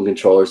couple of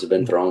controllers have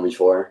been thrown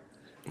before.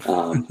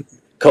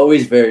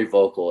 Kobe's very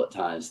vocal at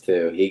times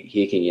too.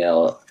 He can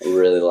yell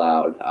really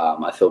loud.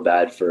 I feel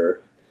bad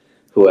for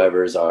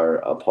whoever's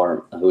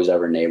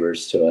ever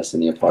neighbors to us in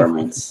the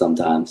apartments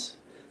sometimes,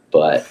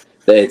 but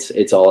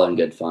it's all in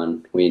good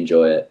fun. We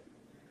enjoy it.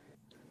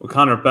 Well,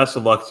 Connor, best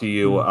of luck to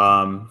you.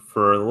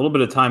 For a little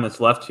bit of time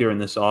that's left here in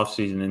this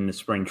offseason, in the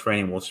spring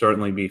training, we'll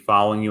certainly be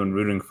following you and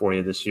rooting for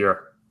you this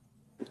year.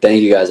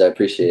 Thank you, guys. I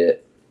appreciate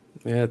it.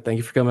 Yeah, thank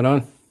you for coming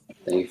on.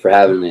 Thank you for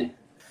having me.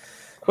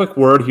 Quick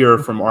word here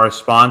from our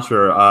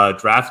sponsor,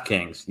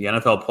 DraftKings. The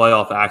NFL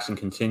playoff action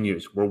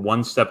continues. We're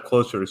one step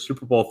closer to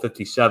Super Bowl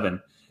 57.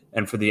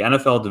 And for the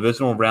NFL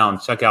divisional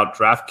round, check out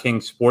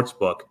DraftKings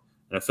Sportsbook,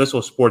 an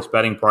official sports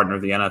betting partner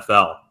of the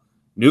NFL.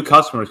 New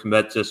customers can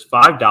bet just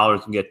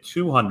 $5 and get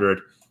 $200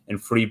 in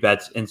free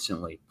bets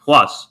instantly.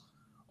 Plus,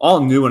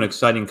 all new and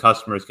exciting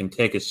customers can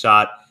take a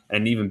shot at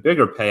an even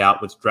bigger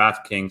payout with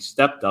DraftKings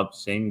stepped-up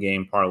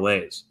same-game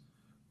parlays.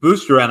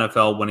 Boost your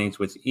NFL winnings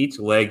with each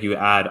leg you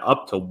add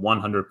up to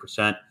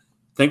 100%.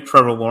 Think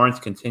Trevor Lawrence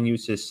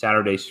continues his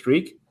Saturday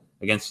streak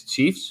against the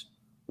Chiefs?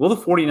 Will the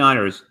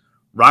 49ers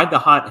ride the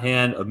hot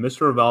hand of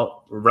Mr.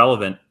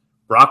 Irrelevant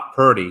Brock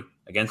Purdy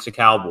against the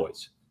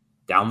Cowboys?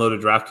 Download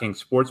a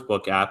DraftKings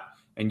Sportsbook app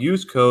and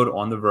use code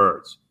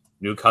ONTheVerge.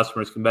 New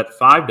customers can bet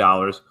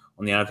 $5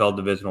 on the NFL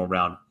divisional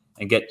round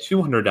and get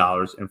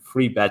 $200 in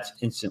free bets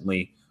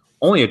instantly,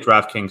 only at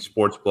DraftKings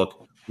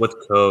Sportsbook with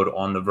code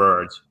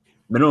ONTheVerge.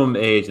 Minimum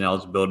age and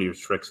eligibility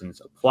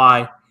restrictions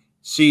apply.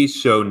 See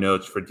show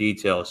notes for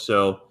details.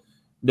 So,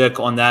 Nick,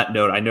 on that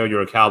note, I know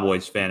you're a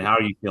Cowboys fan. How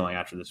are you feeling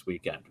after this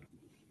weekend?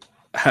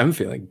 I'm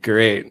feeling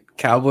great.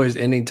 Cowboys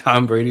ending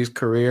Tom Brady's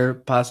career,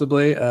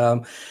 possibly.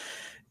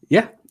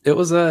 Yeah, it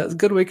was a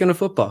good weekend of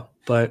football.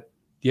 But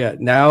yeah,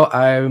 now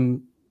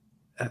I'm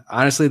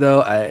honestly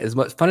though, as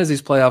much fun as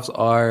these playoffs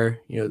are,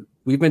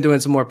 we've been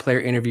doing some more player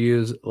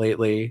interviews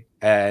lately,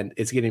 and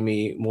it's getting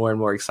me more and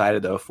more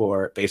excited though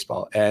for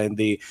baseball. And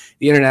the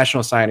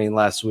international signing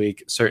last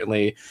week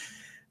certainly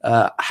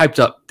hyped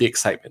up the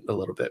excitement a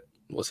little bit,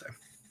 we'll say.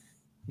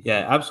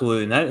 Yeah,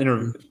 absolutely. And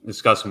that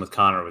discussion with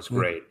Connor was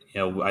great.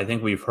 I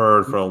think we've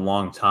heard for a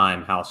long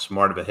time how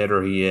smart of a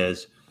hitter he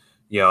is,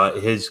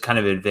 his kind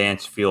of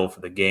advanced feel for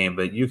the game.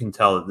 But you can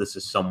tell that this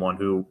is someone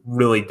who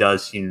really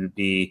does seem to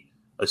be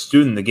a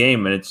student in the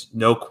game. And it's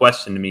no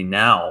question to me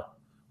now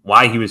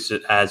why he was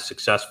as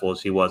successful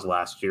as he was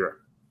last year.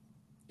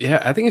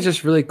 Yeah, I think it's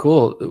just really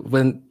cool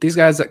when these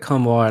guys that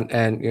come on,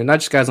 and not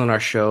just guys on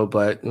our show,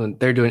 but when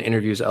they're doing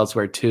interviews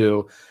elsewhere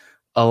too.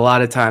 A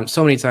lot of times,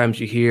 so many times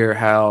you hear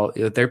how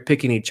they're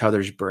picking each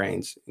other's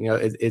brains.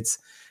 It's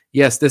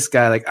yes, this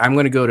guy, like I'm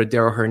going to go to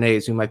Daryl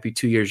Hernandez, who might be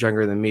 2 years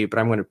younger than me, but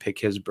I'm going to pick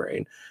his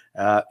brain.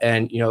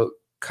 And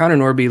Connor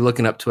Norby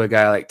looking up to a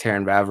guy like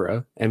Taron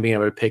Vavra and being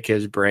able to pick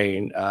his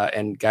brain,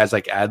 and guys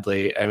like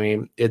Adley. I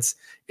mean, it's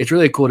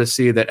really cool to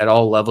see that at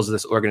all levels of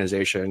this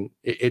organization,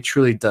 it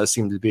truly does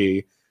seem to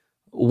be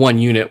one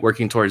unit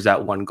working towards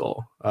that one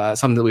goal.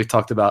 Something that we've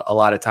talked about a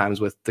lot of times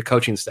with the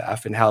coaching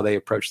staff and how they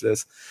approach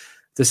this.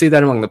 To see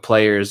that among the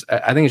players,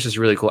 I think it's just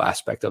a really cool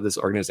aspect of this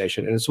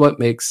organization. And it's what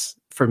makes,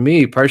 for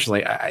me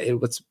personally,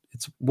 it's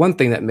one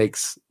thing that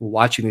makes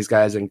watching these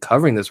guys and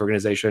covering this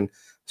organization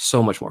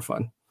so much more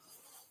fun.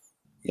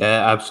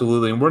 Yeah,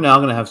 absolutely. And we're now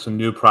going to have some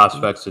new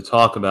prospects to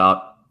talk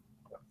about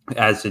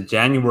as the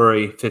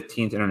January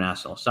 15th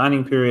international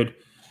signing period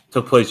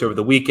took place over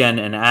the weekend.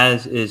 And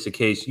as is the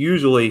case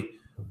usually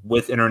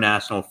with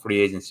international free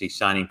agency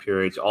signing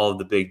periods, all of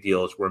the big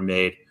deals were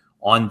made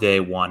on day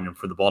one. And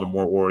for the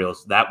Baltimore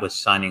Orioles, that was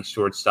signing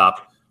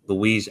shortstop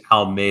Luis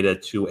Almeida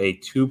to a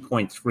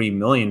 $2.3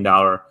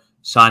 million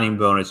signing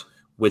bonus,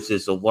 which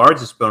is the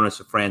largest bonus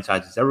a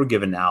franchise has ever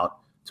given out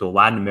to a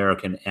Latin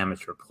American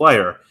amateur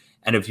player.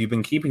 And if you've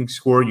been keeping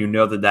score, you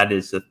know that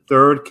is the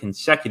third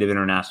consecutive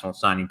international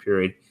signing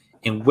period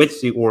in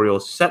which the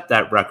Orioles set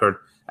that record,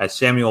 as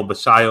Samuel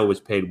Basallo was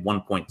paid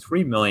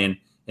 $1.3 million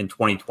in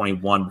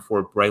 2021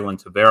 before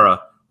Braylon Tavera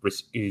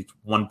received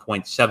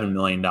 $1.7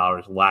 million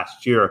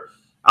last year.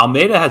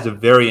 Almeida has a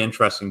very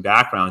interesting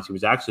background. He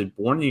was actually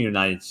born in the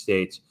United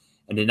States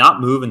and did not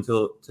move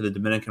to the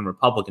Dominican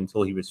Republic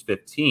until he was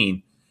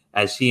 15,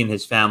 as he and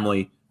his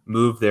family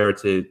moved there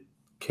to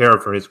care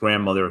for his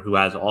grandmother who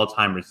has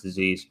Alzheimer's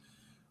disease.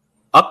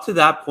 Up to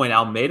that point,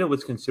 Almeida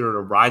was considered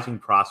a rising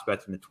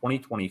prospect in the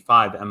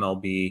 2025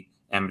 MLB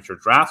amateur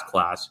draft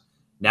class.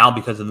 Now,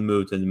 because of the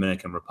move to the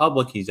Dominican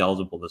Republic, he's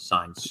eligible to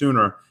sign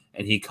sooner,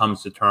 and he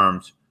comes to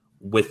terms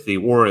with the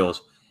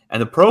Orioles.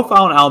 And the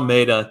profile in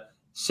Almeida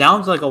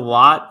sounds like a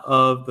lot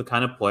of the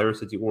kind of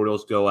players that the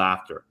Orioles go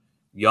after.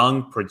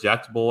 Young,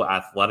 projectable,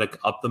 athletic,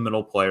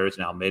 up-the-middle players,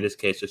 in Almeida's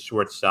case, a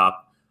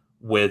shortstop,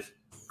 with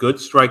good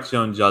strike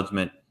zone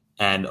judgment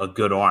and a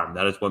good arm.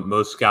 That is what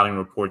most scouting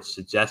reports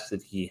suggest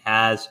that he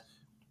has.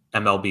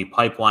 MLB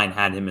Pipeline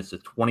had him as the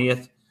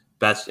 20th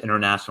best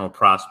international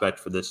prospect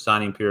for this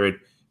signing period.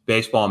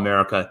 Baseball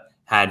America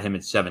had him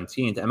at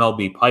 17th.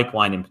 MLB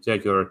Pipeline in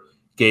particular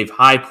gave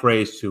high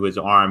praise to his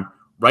arm,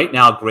 right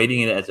now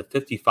grading it as a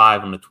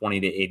 55 on the 20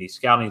 to 80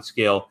 scouting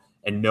scale,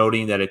 and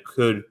noting that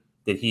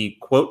he,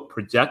 quote,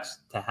 projects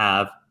to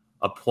have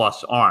a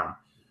plus arm.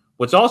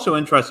 What's also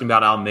interesting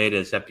about Almeida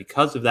is that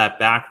because of that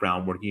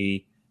background, where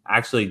he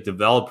actually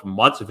developed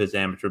much of his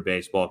amateur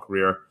baseball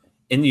career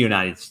in the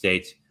United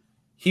States,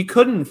 he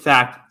could, in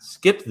fact,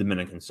 skip the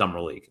Dominican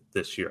Summer League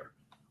this year.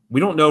 We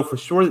don't know for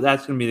sure that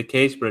that's going to be the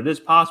case, but it is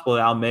possible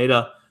that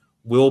Almeida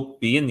will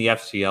be in the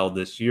FCL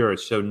this year.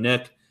 So,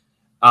 Nick,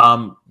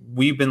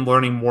 we've been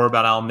learning more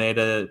about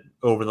Almeida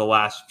over the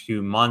last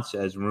few months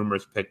as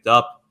rumors picked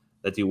up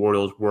that the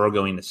Orioles were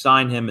going to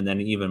sign him, and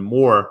then even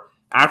more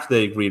after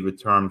they agreed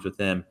with terms with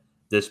him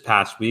this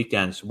past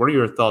weekend. So what are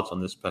your thoughts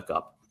on this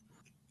pickup?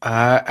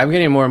 I'm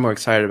getting more and more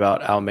excited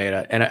about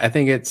Almeida, and I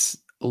think it's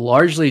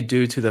largely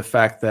due to the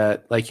fact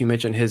that, like you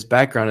mentioned, his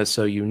background is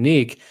so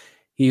unique.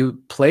 He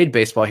played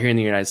baseball here in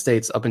the United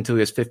States up until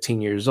he was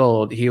 15 years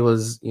old. He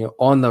was,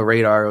 on the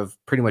radar of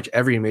pretty much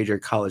every major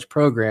college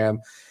program.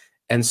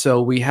 And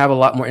so we have a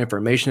lot more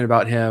information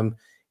about him.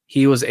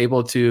 He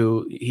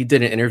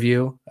did an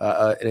interview,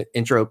 an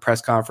intro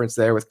press conference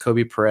there with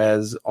Kobe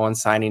Perez on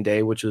signing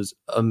day, which was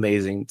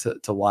amazing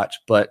to watch.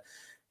 But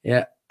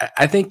yeah,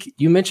 I think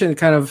you mentioned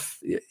kind of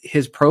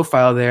his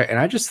profile there. And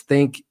I just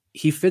think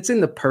he fits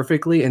in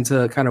perfectly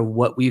into kind of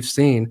what we've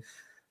seen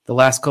the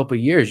last couple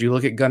of years. You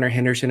look at Gunnar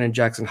Henderson and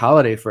Jackson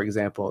Holliday, for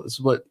example. This is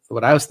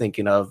what I was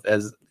thinking of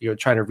as you're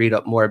trying to read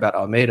up more about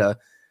Almeida.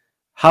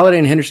 Holliday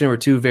and Henderson were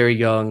two very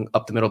young,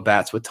 up-the-middle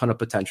bats with a ton of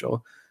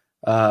potential.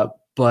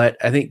 But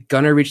I think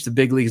Gunnar reached the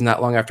big leagues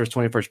not long after his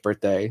 21st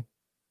birthday.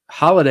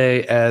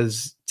 Holiday,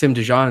 as Tim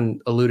DeJean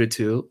alluded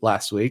to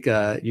last week,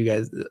 you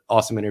guys,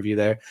 awesome interview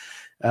there.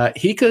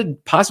 He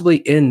could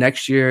possibly end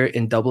next year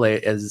in Double-A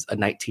as a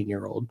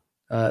 19-year-old.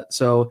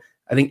 So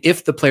I think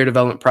if the player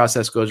development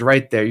process goes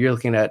right there, you're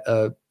looking at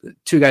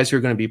two guys who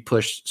are going to be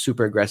pushed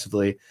super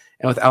aggressively.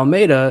 And with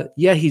Almeida,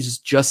 yeah, he's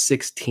just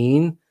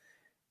 16.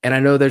 And I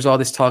know there's all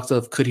this talks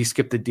of could he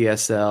skip the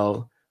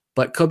DSL,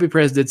 but Kobe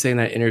Perez did say in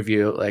that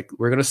interview, like,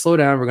 we're going to slow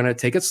down. We're going to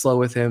take it slow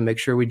with him, make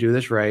sure we do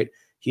this right.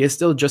 He is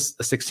still just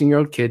a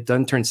 16-year-old kid,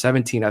 doesn't turn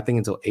 17, I think,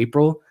 until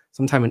April,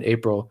 sometime in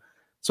April.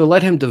 So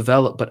let him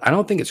develop. But I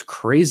don't think it's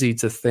crazy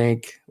to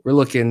think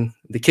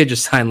the kid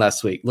just signed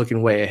last week,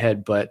 looking way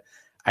ahead. But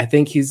I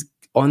think he's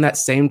on that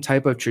same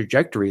type of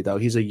trajectory, though.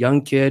 He's a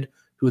young kid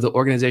who the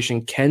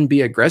organization can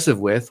be aggressive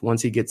with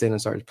once he gets in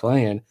and starts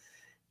playing.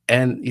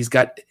 And he's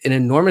got an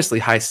enormously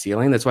high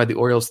ceiling. That's why the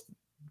Orioles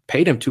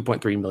paid him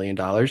 $2.3 million.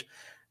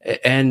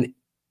 And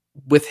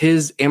with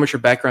his amateur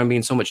background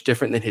being so much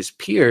different than his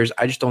peers,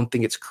 I just don't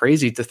think it's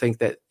crazy to think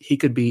that he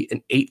could be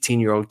an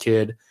 18-year-old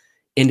kid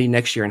ending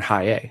next year in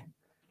high A.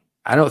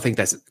 I don't think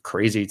that's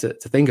crazy to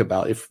think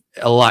about if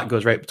a lot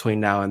goes right between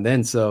now and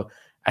then. So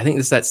I think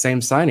it's that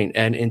same signing.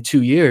 And in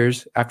 2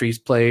 years, after he's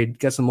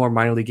got some more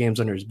minor league games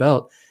under his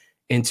belt,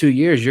 in 2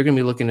 years, you're going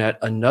to be looking at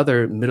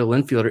another middle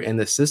infielder in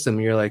the system.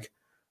 And you're like,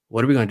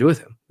 what are we going to do with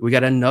him? We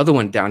got another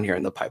one down here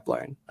in the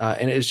pipeline.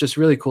 And it's just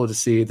really cool to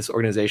see this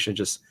organization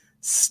just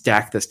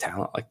stack this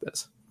talent like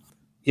this.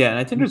 Yeah, and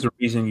I think there's a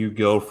reason you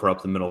go for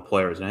up the middle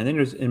players. And I think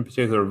there's in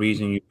particular a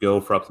reason you go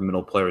for up the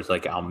middle players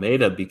like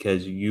Almeida,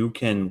 because you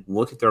can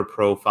look at their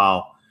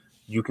profile,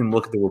 you can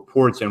look at the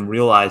reports and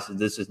realize that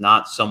this is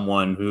not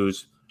someone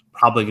who's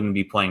probably going to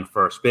be playing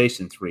first base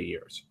in 3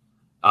 years.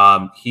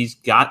 He's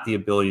got the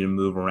ability to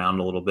move around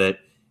a little bit.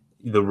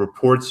 The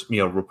reports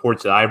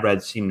that I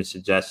read seem to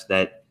suggest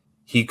that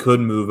he could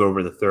move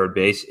over the third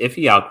base if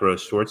he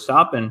outgrows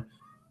shortstop. And,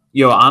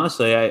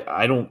 honestly,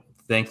 I don't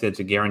think that's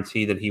a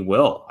guarantee that he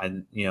will.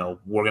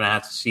 We're going to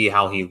have to see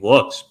how he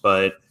looks,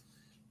 but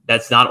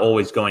that's not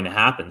always going to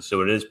happen.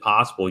 So it is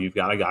possible you've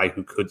got a guy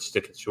who could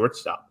stick at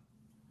shortstop.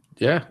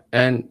 Yeah.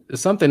 And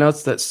something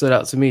else that stood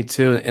out to me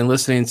too, in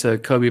listening to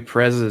Kobe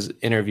Perez's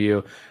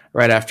interview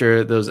right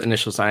after those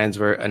initial signs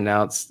were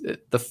announced,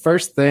 the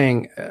first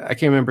thing, I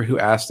can't remember who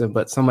asked him,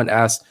 but someone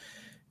asked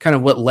kind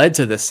of what led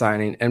to this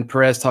signing. And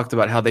Perez talked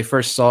about how they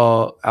first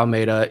saw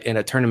Almeida in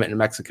a tournament in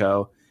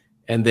Mexico,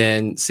 and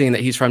then seeing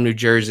that he's from New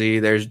Jersey,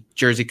 there's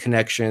Jersey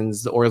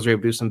connections, the Orioles were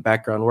able to do some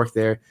background work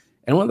there.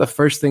 And one of the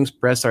first things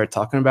Perez started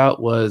talking about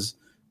was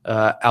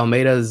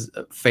Almeida's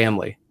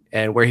family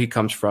and where he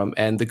comes from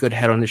and the good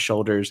head on his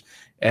shoulders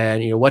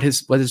and, what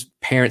his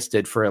parents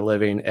did for a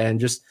living. And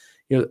just,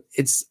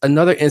 it's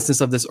another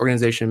instance of this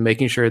organization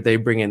making sure they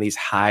bring in these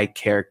high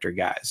character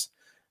guys.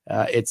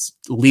 It's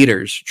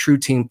leaders, true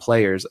team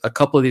players. A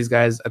couple of these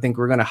guys, I think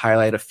we're going to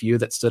highlight a few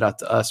that stood out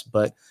to us,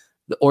 but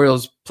the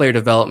Orioles player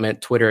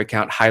development Twitter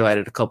account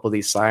highlighted a couple of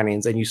these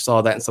signings, and you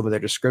saw that in some of their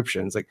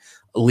descriptions, like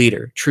a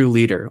leader, true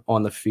leader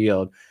on the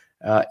field.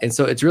 And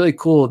so it's really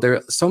cool. There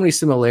are so many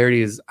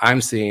similarities I'm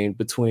seeing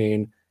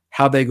between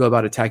how they go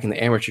about attacking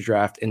the amateur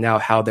draft and now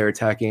how they're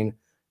attacking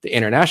the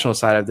international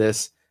side of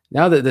this.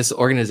 Now that this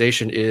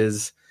organization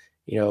is,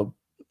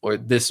 or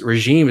this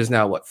regime is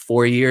now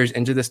 4 years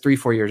into this,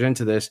 3-4 years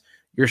into this,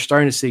 you're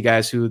starting to see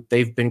guys who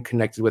they've been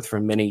connected with for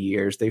many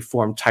years. They've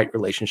formed tight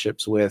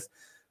relationships with.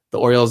 The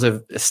Orioles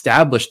have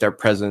established their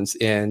presence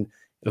in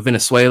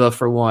Venezuela,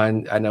 for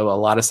one. I know a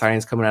lot of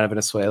signings coming out of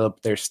Venezuela,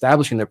 but they're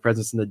establishing their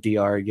presence in the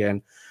DR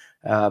again.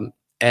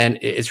 And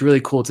it's really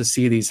cool to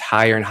see these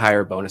higher and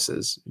higher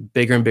bonuses,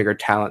 bigger and bigger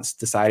talents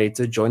deciding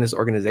to join this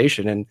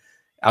organization. And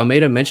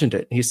Almeida mentioned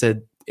it. He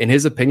said, in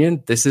his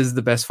opinion, this is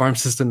the best farm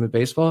system in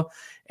baseball.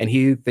 And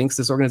he thinks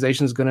this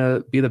organization is going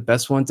to be the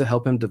best one to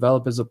help him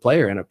develop as a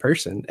player and a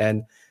person.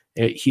 And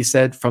he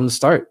said from the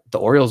start, the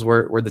Orioles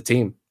were the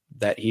team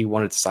that he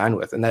wanted to sign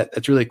with. And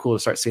that's really cool to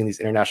start seeing these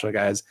international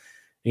guys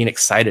being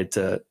excited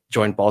to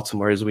join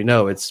Baltimore. As we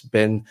know, it's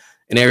been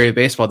an area of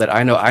baseball that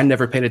I know I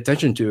never paid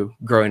attention to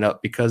growing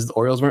up because the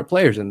Orioles weren't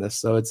players in this.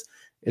 So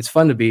it's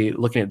fun to be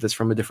looking at this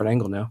from a different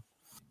angle now.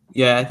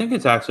 Yeah, I think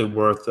it's actually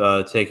worth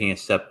taking a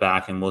step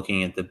back and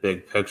looking at the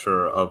big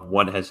picture of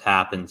what has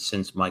happened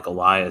since Mike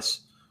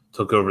Elias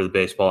took over the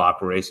baseball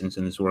operations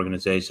in this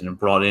organization and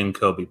brought in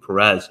Kobe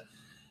Perez.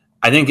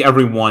 I think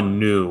everyone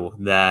knew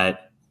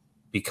that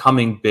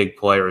becoming big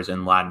players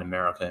in Latin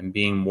America and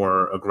being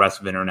more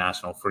aggressive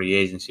international free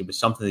agency was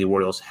something the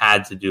Orioles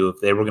had to do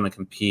if they were going to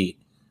compete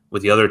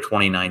with the other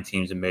 29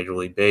 teams in Major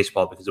League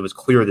Baseball, because it was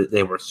clear that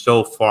they were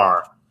so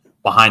far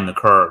behind the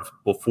curve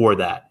before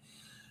that.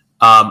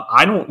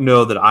 I don't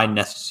know that I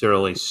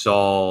necessarily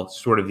saw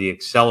sort of the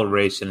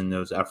acceleration in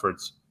those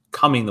efforts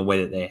coming the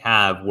way that they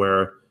have,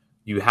 where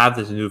you have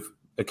this new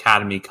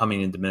academy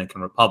coming in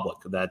Dominican Republic.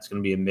 That's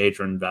going to be a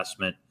major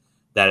investment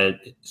that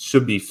it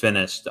should be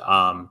finished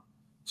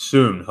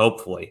soon,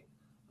 hopefully.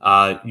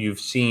 You've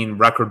seen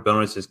record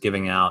bonuses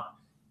giving out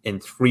in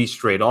 3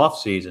 straight off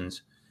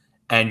seasons.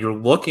 And you're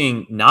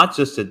looking not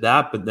just at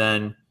that, but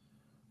then,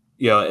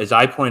 as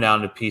I pointed out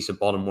in a piece of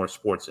Baltimore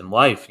Sports and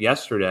Life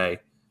yesterday,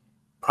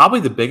 probably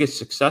the biggest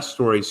success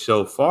story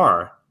so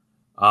far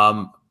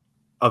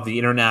of the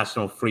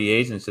international free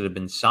agents that have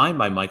been signed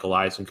by Michael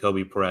Elias and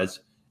Kobe Perez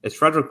is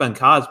Frederick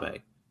Ben-Cosme,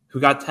 who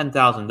got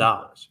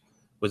 $10,000.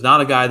 Was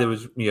not a guy that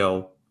was,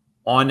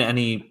 on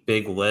any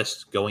big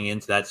list going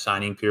into that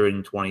signing period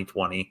in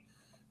 2020.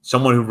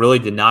 Someone who really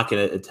did not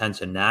get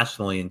attention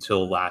nationally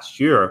until last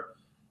year.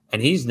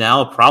 And he's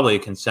now probably a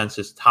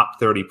consensus top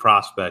 30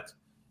 prospect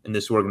in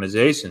this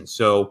organization.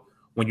 So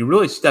when you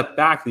really step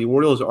back, the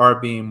Orioles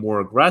are being more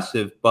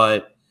aggressive,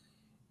 but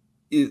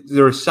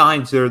there are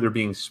signs there they're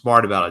being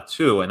smart about it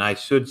too. And I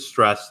should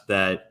stress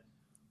that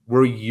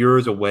we're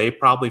years away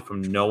probably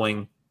from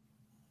knowing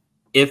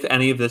if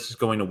any of this is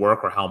going to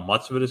work or how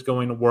much of it is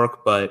going to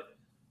work. But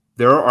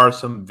there are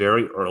some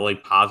very early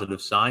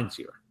positive signs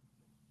here.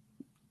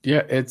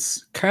 Yeah,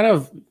 it's kind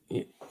of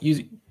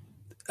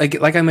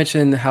like I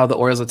mentioned how the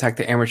Orioles attack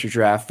the amateur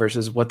draft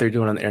versus what they're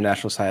doing on the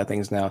international side of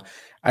things now.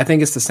 I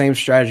think it's the same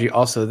strategy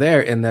also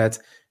there in that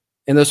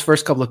in those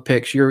first couple of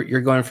picks, you're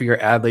going for your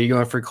Adley, you're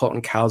going for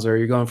Colton Cowser,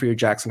 you're going for your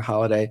Jackson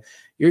Holiday,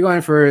 you're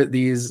going for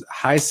these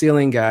high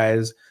ceiling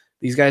guys,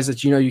 these guys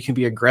that you can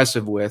be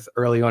aggressive with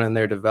early on in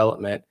their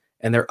development,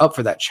 and they're up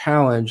for that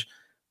challenge.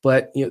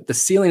 But the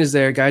ceiling is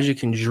there, guys you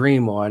can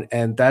dream on,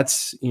 and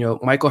that's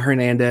Michael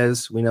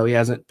Hernandez. We know he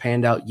hasn't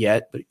panned out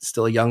yet, but he's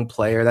still a young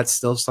player. That's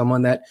still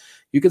someone that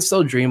you can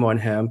still dream on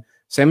him.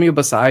 Samuel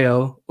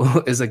Basayo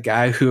is a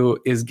guy who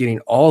is getting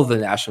all the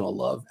national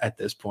love at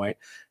this point.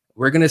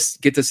 We're going to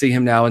get to see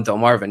him now in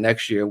Delmarva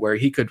next year, where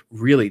he could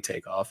really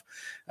take off.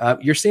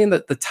 You're seeing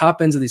that the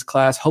top ends of these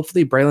class.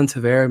 Hopefully, Braylon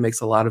Tavera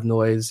makes a lot of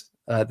noise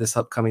this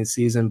upcoming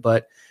season,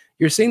 but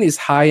you're seeing these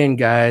high-end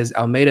guys,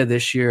 Almeida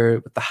this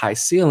year with the high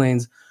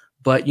ceilings,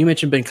 but you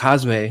mentioned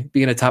Ben-Cosme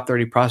being a top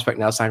 30 prospect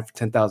now signed for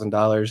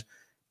 $10,000.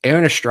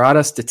 Aaron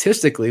Estrada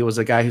statistically was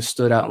a guy who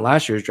stood out in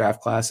last year's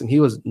draft class, and he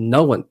was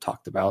no one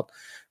talked about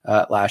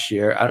last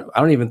year. I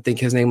don't even think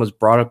his name was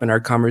brought up in our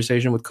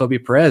conversation with Kobe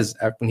Perez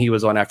when he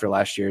was on after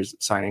last year's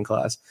signing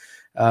class.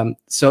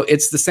 So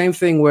it's the same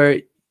thing where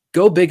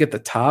go big at the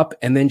top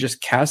and then just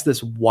cast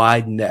this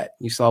wide net.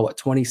 You saw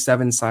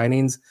 27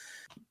 signings.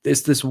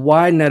 It's this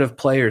wide net of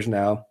players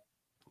now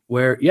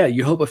where,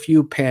 you hope a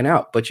few pan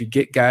out, but you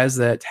get guys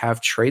that have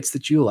traits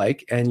that you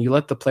like and you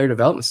let the player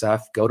development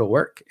staff go to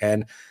work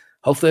and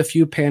hopefully a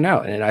few pan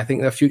out. And I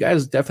think a few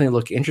guys definitely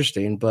look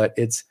interesting, but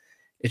it's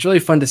really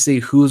fun to see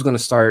who's going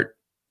to start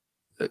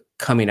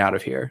coming out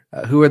of here.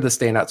 Who are the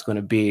standouts going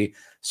to be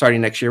starting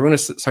next year? We're going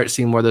to start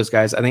seeing more of those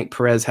guys. I think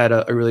Perez had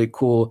a really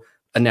cool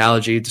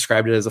analogy,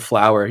 described it as a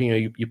flower.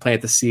 You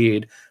plant the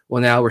seed.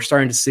 Well, now we're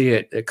starting to see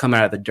it come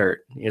out of the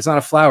dirt. It's not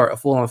a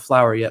full-on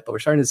flower yet, but we're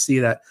starting to see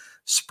that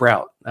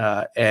sprout.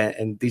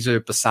 And these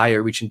are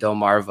Basayo reaching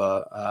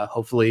Delmarva.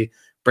 Hopefully,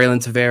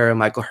 Braylon Tavera,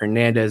 Michael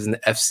Hernandez in the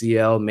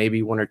FCL,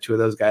 maybe one or two of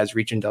those guys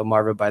reaching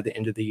Delmarva by the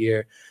end of the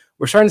year.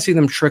 We're starting to see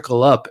them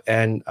trickle up,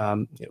 and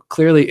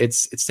clearly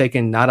it's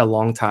taken not a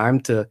long time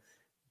to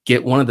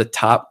get one of the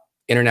top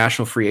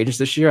international free agents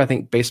this year. I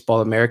think Baseball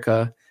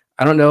America,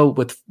 I don't know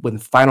with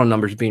final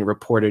numbers being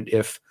reported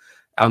if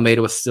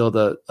Almeida was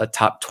still a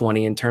top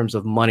 20 in terms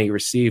of money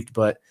received,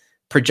 but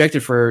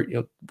projected for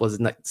was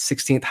the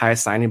 16th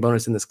highest signing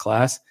bonus in this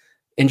class.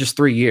 In just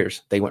 3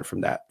 years, they went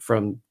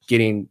from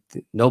getting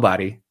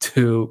nobody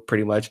to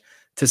pretty much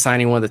to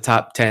signing one of the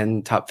top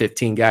 10, top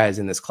 15 guys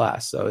in this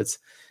class. So it's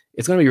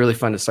going to be really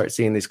fun to start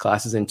seeing these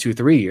classes in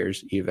 2-3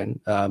 years, even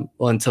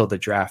until the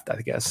draft,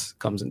 I guess,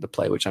 comes into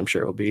play, which I'm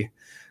sure will be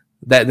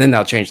that. Then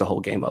they'll change the whole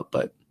game up.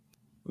 But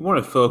we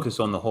want to focus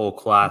on the whole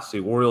class.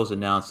 The Orioles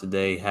announced that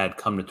they had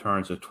come to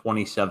terms with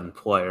 27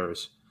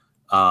 players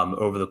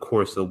over the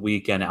course of the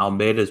weekend.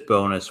 Almeida's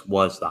bonus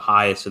was the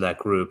highest of that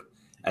group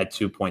at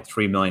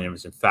 $2.3 million. It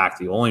was, in fact,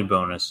 the only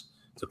bonus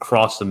to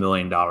cross the $1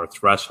 million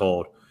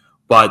threshold.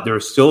 But there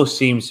still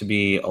seems to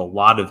be a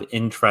lot of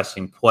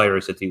interesting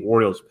players that the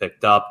Orioles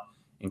picked up,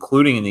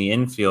 including in the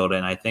infield.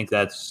 And I think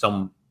that's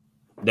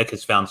Nick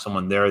has found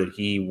someone there that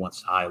he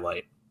wants to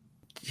highlight.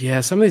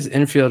 Yeah, some of these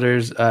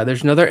infielders,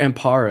 there's another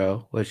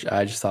Amparo, which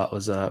I just thought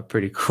was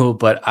pretty cool.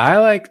 But I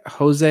like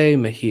Jose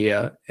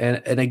Mejia.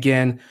 And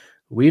again,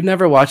 we've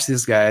never watched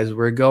these guys.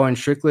 We're going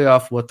strictly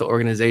off what the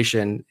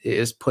organization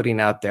is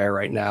putting out there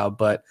right now.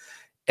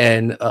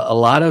 And a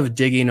lot of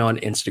digging on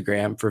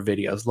Instagram for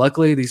videos.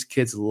 Luckily, these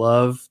kids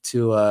love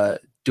to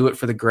do it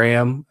for the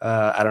gram.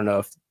 I don't know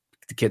if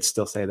the kids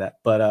still say that,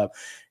 but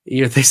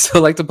they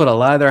still like to put a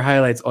lot of their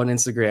highlights on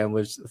Instagram,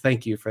 which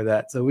thank you for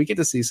that. So we get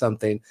to see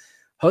something.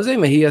 Jose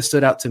Mejia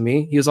stood out to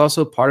me. He was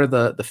also part of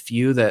the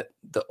few that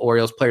the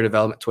Orioles player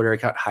development Twitter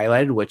account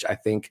highlighted, which I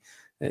think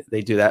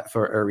they do that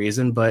for a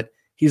reason. But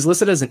he's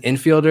listed as an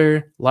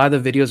infielder. A lot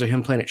of the videos are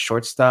him playing at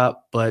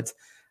shortstop, but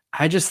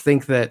I just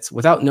think that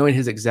without knowing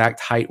his exact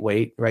height,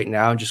 weight right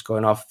now, just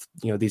going off,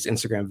 these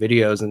Instagram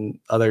videos and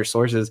other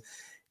sources,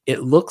 he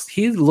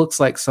looks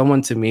like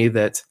someone to me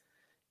that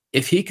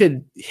if he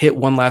could hit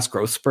one last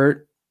growth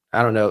spurt,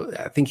 I don't know.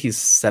 I think he's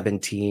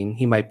 17.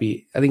 I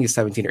think he's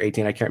 17 or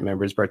 18. I can't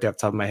remember his birthday off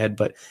the top of my head.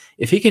 But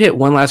if he could hit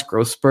one last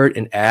growth spurt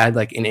and add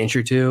like an inch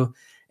or two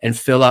and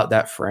fill out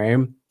that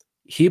frame,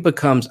 he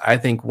becomes, I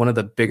think, one of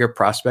the bigger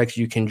prospects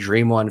you can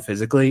dream on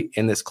physically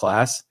in this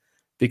class.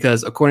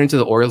 Because according to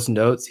the Orioles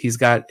notes,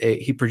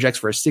 he projects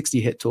for a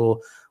 60 hit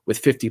tool with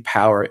 50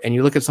 power. And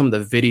you look at some of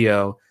the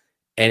video,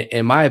 and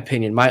in my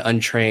opinion, my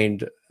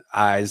untrained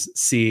eyes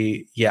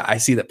I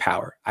see the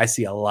power. I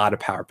see a lot of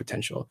power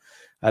potential.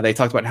 They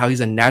talked about how he's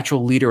a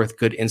natural leader with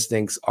good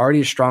instincts,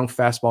 already a strong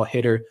fastball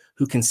hitter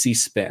who can see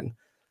spin.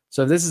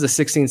 So if this is a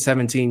 16,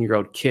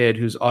 17-year-old kid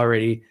who's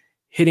already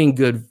hitting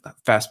good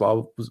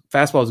fastball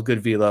is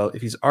good velo,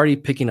 if he's already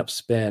picking up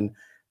spin,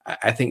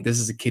 I think this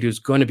is a kid who's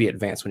going to be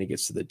advanced when he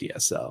gets to the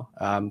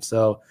DSL.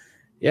 So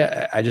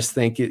yeah, I just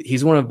think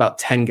he's one of about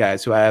 10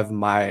 guys who I have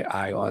my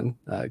eye on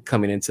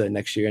coming into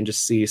next year, and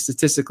just see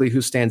statistically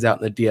who stands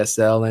out in the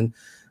DSL and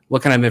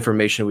what kind of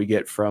information we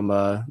get from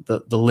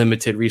the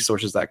limited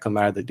resources that come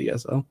out of the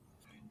DSL.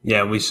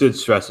 Yeah, we should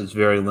stress it's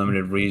very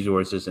limited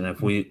resources. And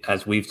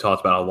as we've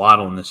talked about a lot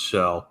on this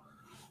show,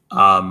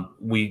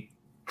 we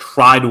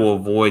try to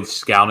avoid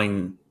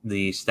scouting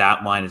the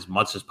stat line as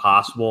much as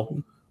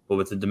possible. But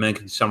with the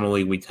Dominican Summer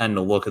League, we tend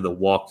to look at the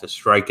walk to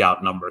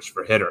strikeout numbers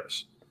for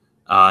hitters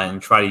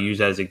and try to use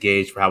that as a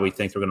gauge for how we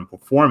think they're going to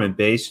perform. And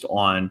based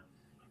on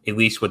at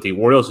least what the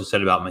Orioles have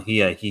said about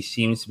Mejia, he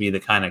seems to be the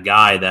kind of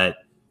guy that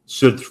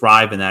should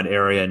thrive in that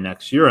area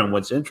next year. And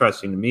what's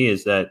interesting to me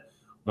is that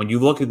when you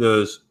look at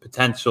those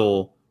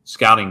potential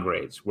scouting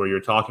grades, where you're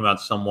talking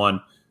about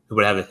someone who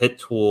would have a hit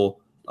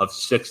tool of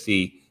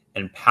 60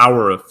 and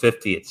power of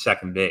 50 at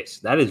second base,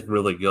 that is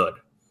really good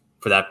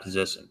for that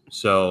position.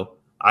 So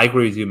I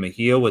agree with you.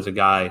 Mejia was a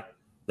guy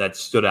that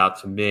stood out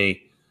to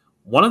me.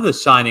 One of the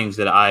signings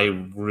that I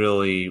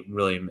really,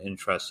 really am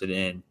interested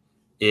in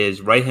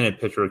is right-handed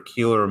pitcher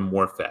Keeler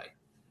Morphe.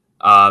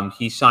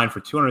 He signed for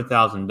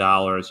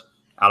 $200,000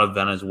 out of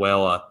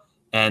Venezuela.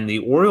 And the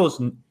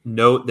Orioles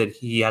note that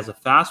he has a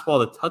fastball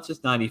that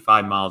touches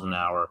 95 miles an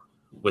hour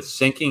with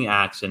sinking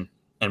action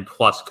and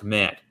plus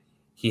command.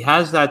 He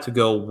has that to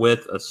go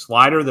with a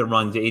slider that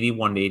runs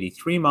 81 to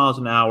 83 miles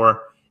an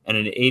hour and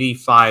an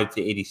 85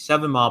 to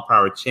 87 mile per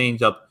hour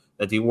changeup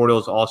that the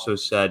Orioles also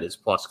said is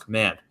plus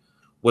command.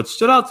 What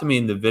stood out to me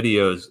in the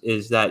videos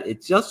is that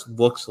it just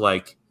looks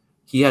like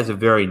he has a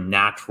very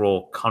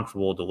natural,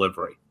 comfortable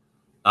delivery.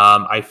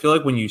 I feel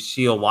like when you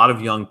see a lot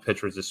of young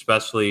pitchers,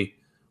 especially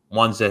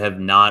ones that have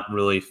not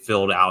really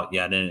filled out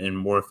yet,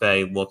 and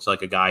Morphe looks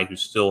like a guy who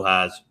still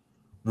has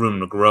room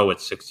to grow at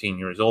 16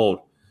 years old,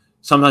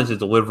 sometimes the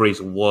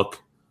deliveries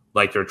look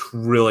like they're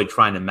really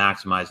trying to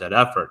maximize that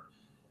effort.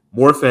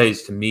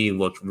 Morphe's, to me,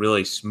 looked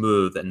really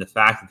smooth, and the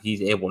fact that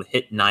he's able to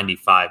hit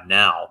 95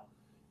 now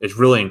is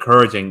really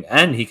encouraging.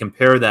 And he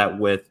compared that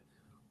with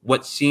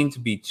what seemed to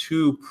be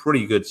two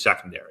pretty good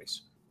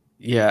secondaries.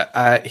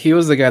 Yeah, he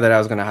was the guy that I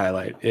was going to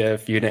highlight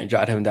if you didn't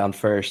jot him down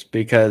first,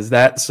 because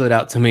that stood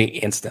out to me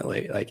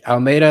instantly. Like,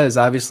 Almeida is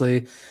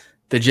obviously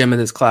the gem of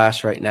this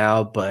class right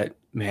now, but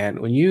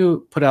man, when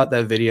you put out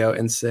that video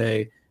and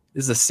say,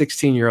 this is a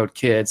 16-year-old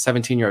kid,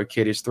 17-year-old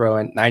kid who's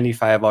throwing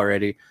 95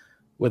 already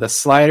with a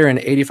slider and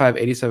 85,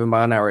 87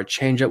 mile an hour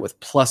changeup with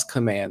plus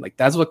command. Like,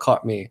 that's what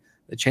caught me.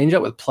 The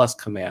changeup with plus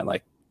command.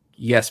 Like,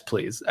 yes,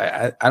 please.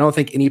 I don't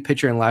think any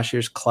pitcher in last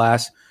year's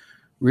class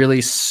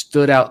really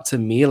stood out to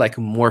me like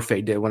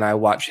Morphe did when I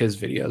watched his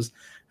videos.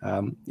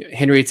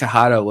 Henry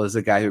Tejada was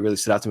the guy who really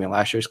stood out to me in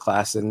last year's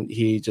class, and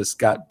he just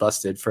got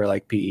busted for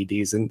like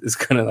PEDs and is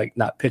going to like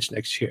not pitch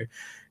next year.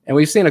 And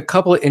we've seen a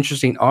couple of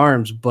interesting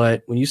arms,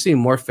 but when you see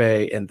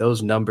Morphe and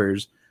those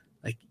numbers,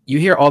 like you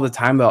hear all the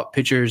time about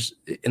pitchers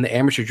in the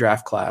amateur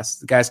draft class,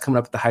 the guys coming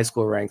up at the high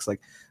school ranks, like,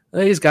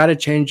 oh, he's got a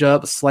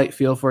changeup, a slight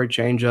feel for a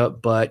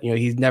changeup, but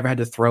he's never had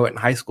to throw it in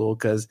high school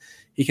because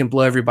he can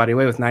blow everybody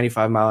away with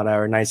 95 mile an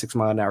hour, 96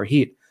 mile an hour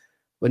heat.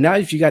 But now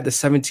if you got the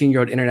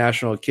 17-year-old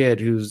international kid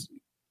who's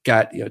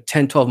got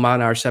 10, 12 mile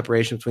an hour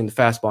separation between the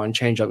fastball and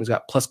changeup, he's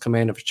got plus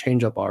command of a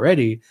changeup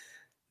already,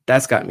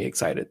 that's got me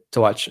excited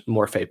to watch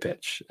Morphe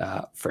pitch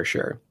for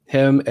sure.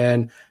 Him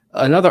and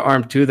another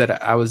arm too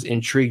that I was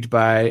intrigued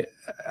by.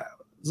 I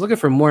was looking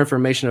for more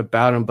information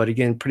about him, but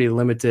again, pretty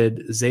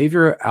limited.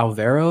 Xavier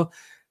Alvaro.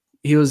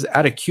 He was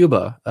out of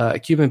Cuba, a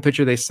Cuban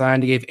pitcher they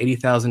signed. He gave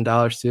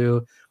 $80,000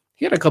 to.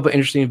 He had a couple of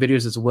interesting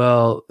videos as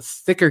well.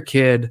 Thicker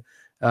kid,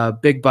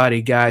 big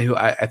body guy who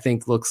I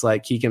think looks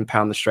like he can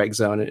pound the strike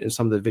zone in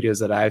some of the videos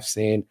that I've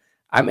seen.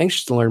 I'm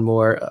anxious to learn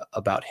more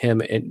about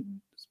him, and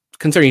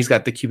considering he's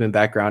got the Cuban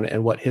background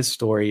and what his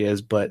story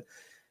is, but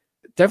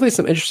definitely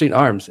some interesting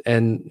arms.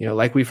 And,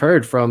 like we've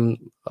heard from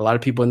a lot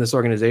of people in this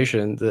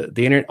organization,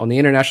 on the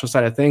international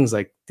side of things,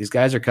 like these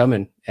guys are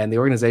coming, and the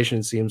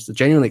organization seems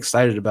genuinely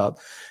excited about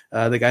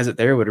the guys that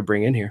they're able to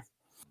bring in here.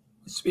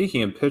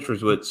 Speaking of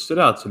pitchers, what stood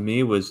out to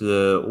me was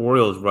the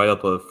Orioles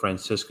write-up of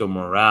Francisco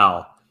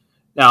Morel.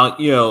 Now,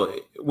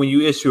 when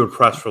you issue a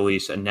press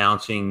release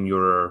announcing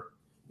your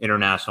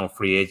international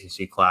free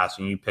agency class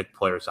and you pick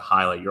players to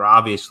highlight, you're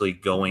obviously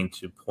going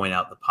to point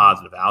out the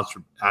positive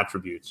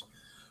attributes.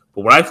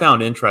 But what I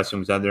found interesting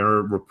was that in their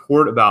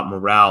report about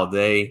Morale,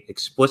 they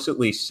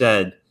explicitly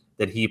said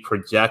that he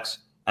projects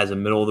as a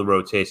middle of the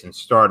rotation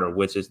starter,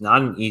 which is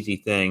not an easy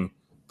thing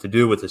to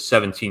do with a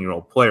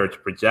 17-year-old player, to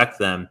project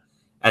them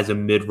as a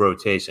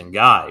mid-rotation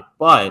guy.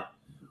 But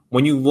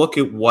when you look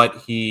at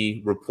what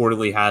he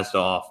reportedly has to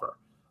offer,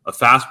 a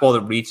fastball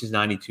that reaches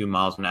 92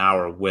 miles an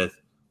hour with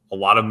a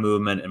lot of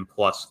movement and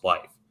plus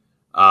life,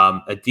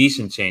 a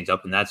decent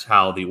changeup, and that's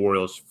how the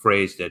Orioles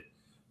phrased it,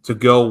 to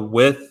go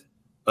with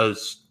a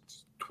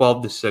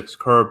 12-6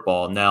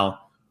 curveball. Now,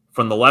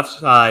 from the left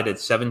side at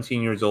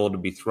 17 years old, to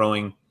be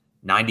throwing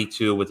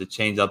 92 with a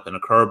changeup and a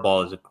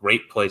curveball is a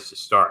great place to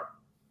start.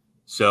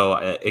 So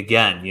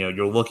again,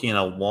 you're looking at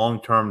a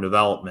long-term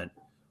development,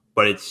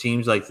 but it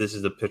seems like this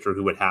is a pitcher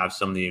who would have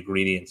some of the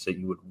ingredients that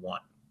you would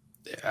want.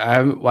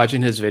 I'm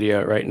watching his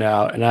video right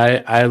now, and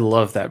I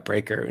love that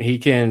breaker.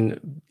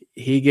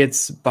 He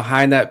gets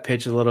behind that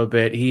pitch a little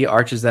bit. He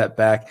arches that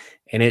back,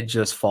 and it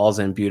just falls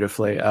in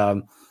beautifully.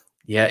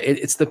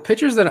 It's the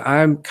pitchers that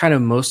I'm kind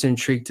of most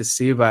intrigued to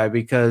see by,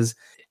 because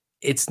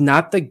it's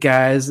not the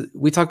guys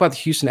we talk about the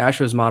Houston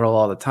Astros model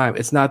all the time.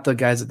 It's not the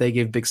guys that they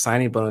gave big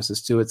signing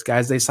bonuses to. It's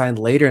guys they signed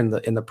later in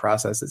the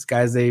process. It's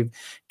guys they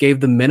gave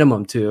the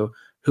minimum to,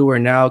 who are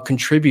now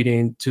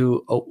contributing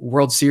to a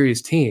World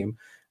Series team.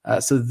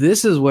 So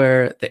this is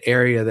where the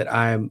area that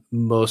I'm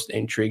most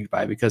intrigued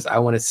by, because I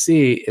want to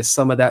see, is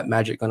some of that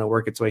magic going to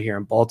work its way here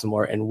in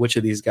Baltimore, and which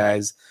of these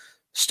guys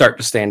start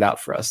to stand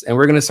out for us. And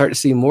we're going to start to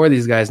see more of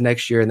these guys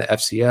next year in the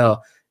FCL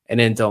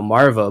and in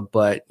Delmarva,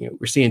 but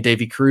we're seeing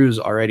Davy Cruz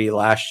already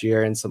last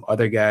year and some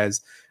other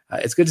guys.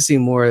 It's good to see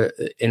more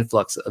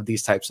influx of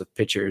these types of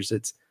pitchers.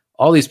 It's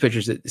all these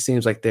pitchers. It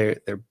seems like they're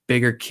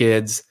bigger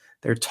kids.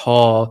 They're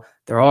tall.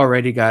 They're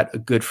already got a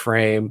good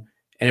frame.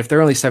 And if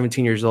they're only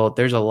 17 years old,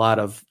 there's a lot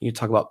of, you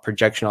talk about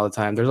projection all the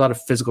time. There's a lot of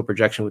physical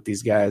projection with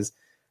these guys.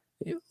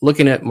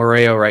 Looking at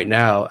Moreo right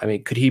now, I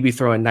mean, could he be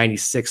throwing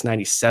 96,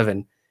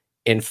 97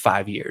 in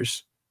 5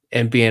 years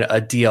and being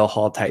a DL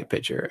Hall type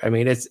pitcher? I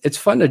mean, it's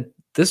fun to,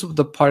 this is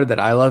the part that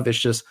I love. It's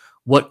just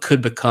what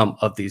could become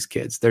of these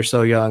kids. They're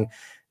so young.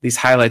 These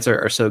highlights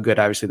are so good.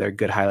 Obviously, they're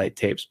good highlight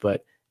tapes,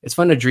 but it's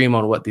fun to dream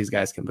on what these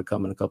guys can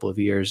become in a couple of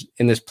years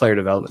in this player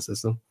development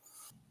system.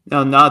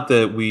 Now, not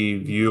that we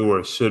view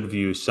or should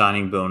view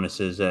signing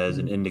bonuses as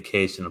an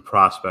indication of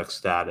prospect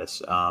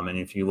status. And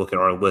if you look at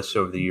our lists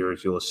over the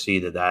years, you'll see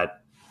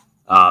that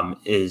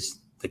is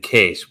the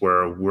case,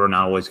 where we're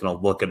not always going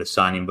to look at a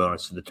signing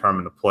bonus to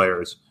determine a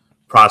player's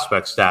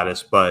prospect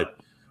status. But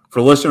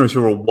for listeners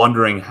who are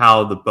wondering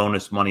how the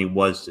bonus money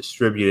was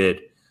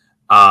distributed,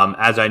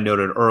 as I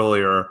noted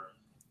earlier,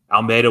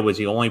 Almeida was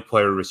the only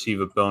player to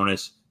receive a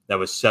bonus that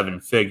was 7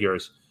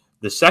 figures.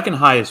 The second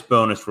highest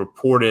bonus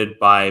reported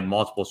by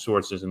multiple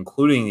sources,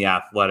 including The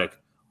Athletic,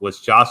 was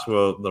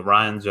Joshua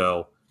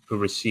Lorenzo, who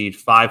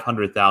received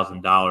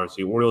 $500,000.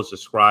 The Orioles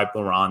described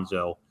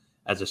Lorenzo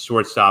as a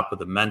shortstop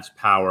with immense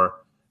power,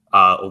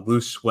 a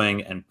loose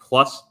swing, and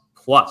plus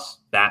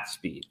bat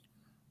speed.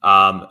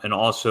 And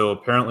also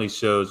apparently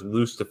shows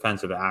loose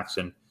defensive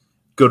action,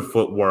 good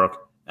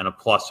footwork, and a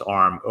plus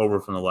arm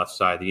over from the left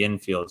side of the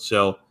infield.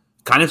 So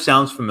kind of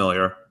sounds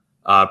familiar.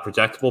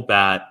 Projectable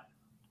bat,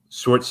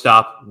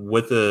 shortstop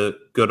with a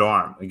good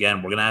arm. Again,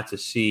 we're going to have to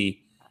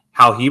see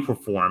how he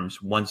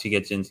performs once he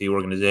gets into the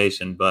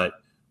organization, but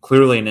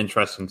clearly an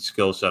interesting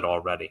skill set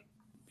already.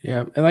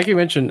 Yeah, and like you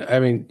mentioned,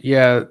 I mean,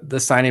 yeah, the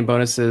signing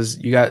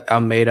bonuses, you got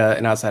Almeida,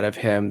 and outside of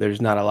him,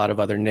 there's not a lot of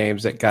other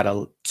names that got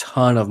a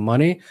ton of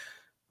money.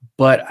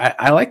 But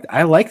I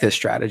like this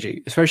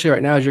strategy, especially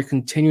right now as you're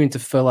continuing to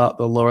fill out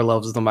the lower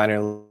levels of the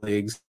minor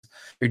leagues,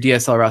 your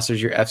DSL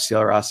rosters, your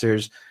FCL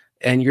rosters,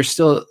 and you're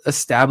still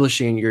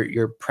establishing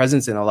your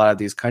presence in a lot of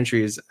these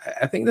countries.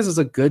 I think this is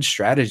a good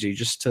strategy,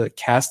 just to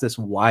cast this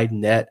wide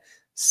net,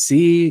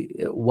 see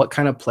what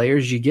kind of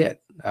players you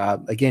get.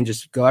 Again,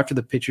 just go after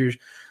the pitchers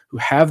who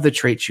have the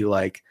traits you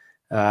like.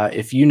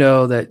 If you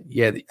know that,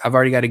 yeah, I've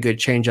already got a good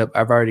changeup,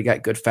 I've already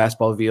got good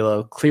fastball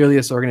velo, clearly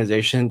this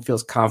organization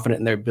feels confident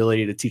in their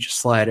ability to teach a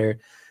slider.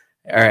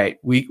 All right,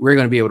 we're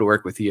going to be able to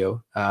work with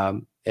you.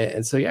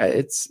 And so, yeah,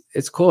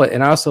 it's cool.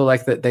 And I also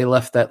like that they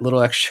left that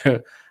little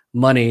extra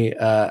money.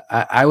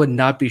 I would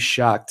not be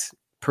shocked.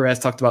 Perez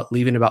talked about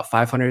leaving about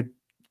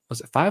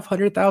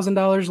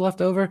 $500,000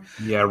 left over.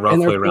 Yeah,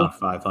 roughly around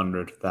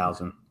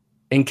 500,000.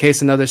 In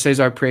case another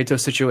Cesar Prieto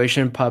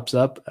situation pops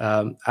up.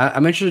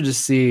 I'm interested to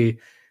see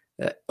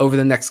over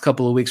the next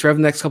couple of weeks, or over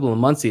the next couple of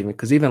months even,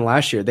 because even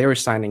last year they were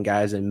signing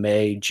guys in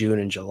May, June,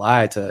 and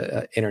July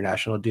to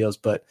international deals.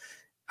 But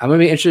I'm going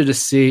to be interested to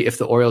see if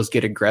the Orioles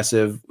get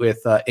aggressive with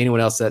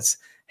anyone else that's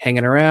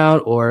hanging around,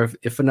 or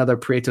if another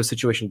Prieto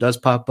situation does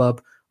pop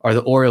up, are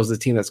the Orioles the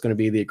team that's going to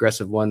be the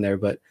aggressive one there.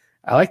 But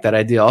I like that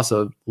idea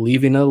also,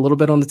 leaving a little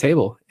bit on the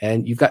table.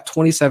 And you've got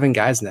 27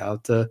 guys now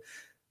to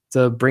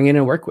bring in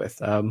and work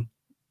with.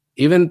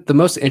 Even the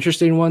most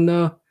interesting one,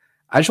 though,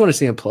 I just want to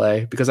see him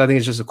play because I think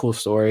it's just a cool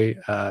story.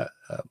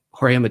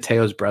 Jorge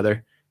Mateo's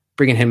brother,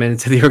 bringing him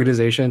into the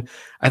organization.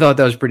 I thought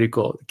that was pretty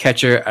cool.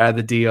 Catcher out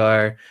of the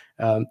DR,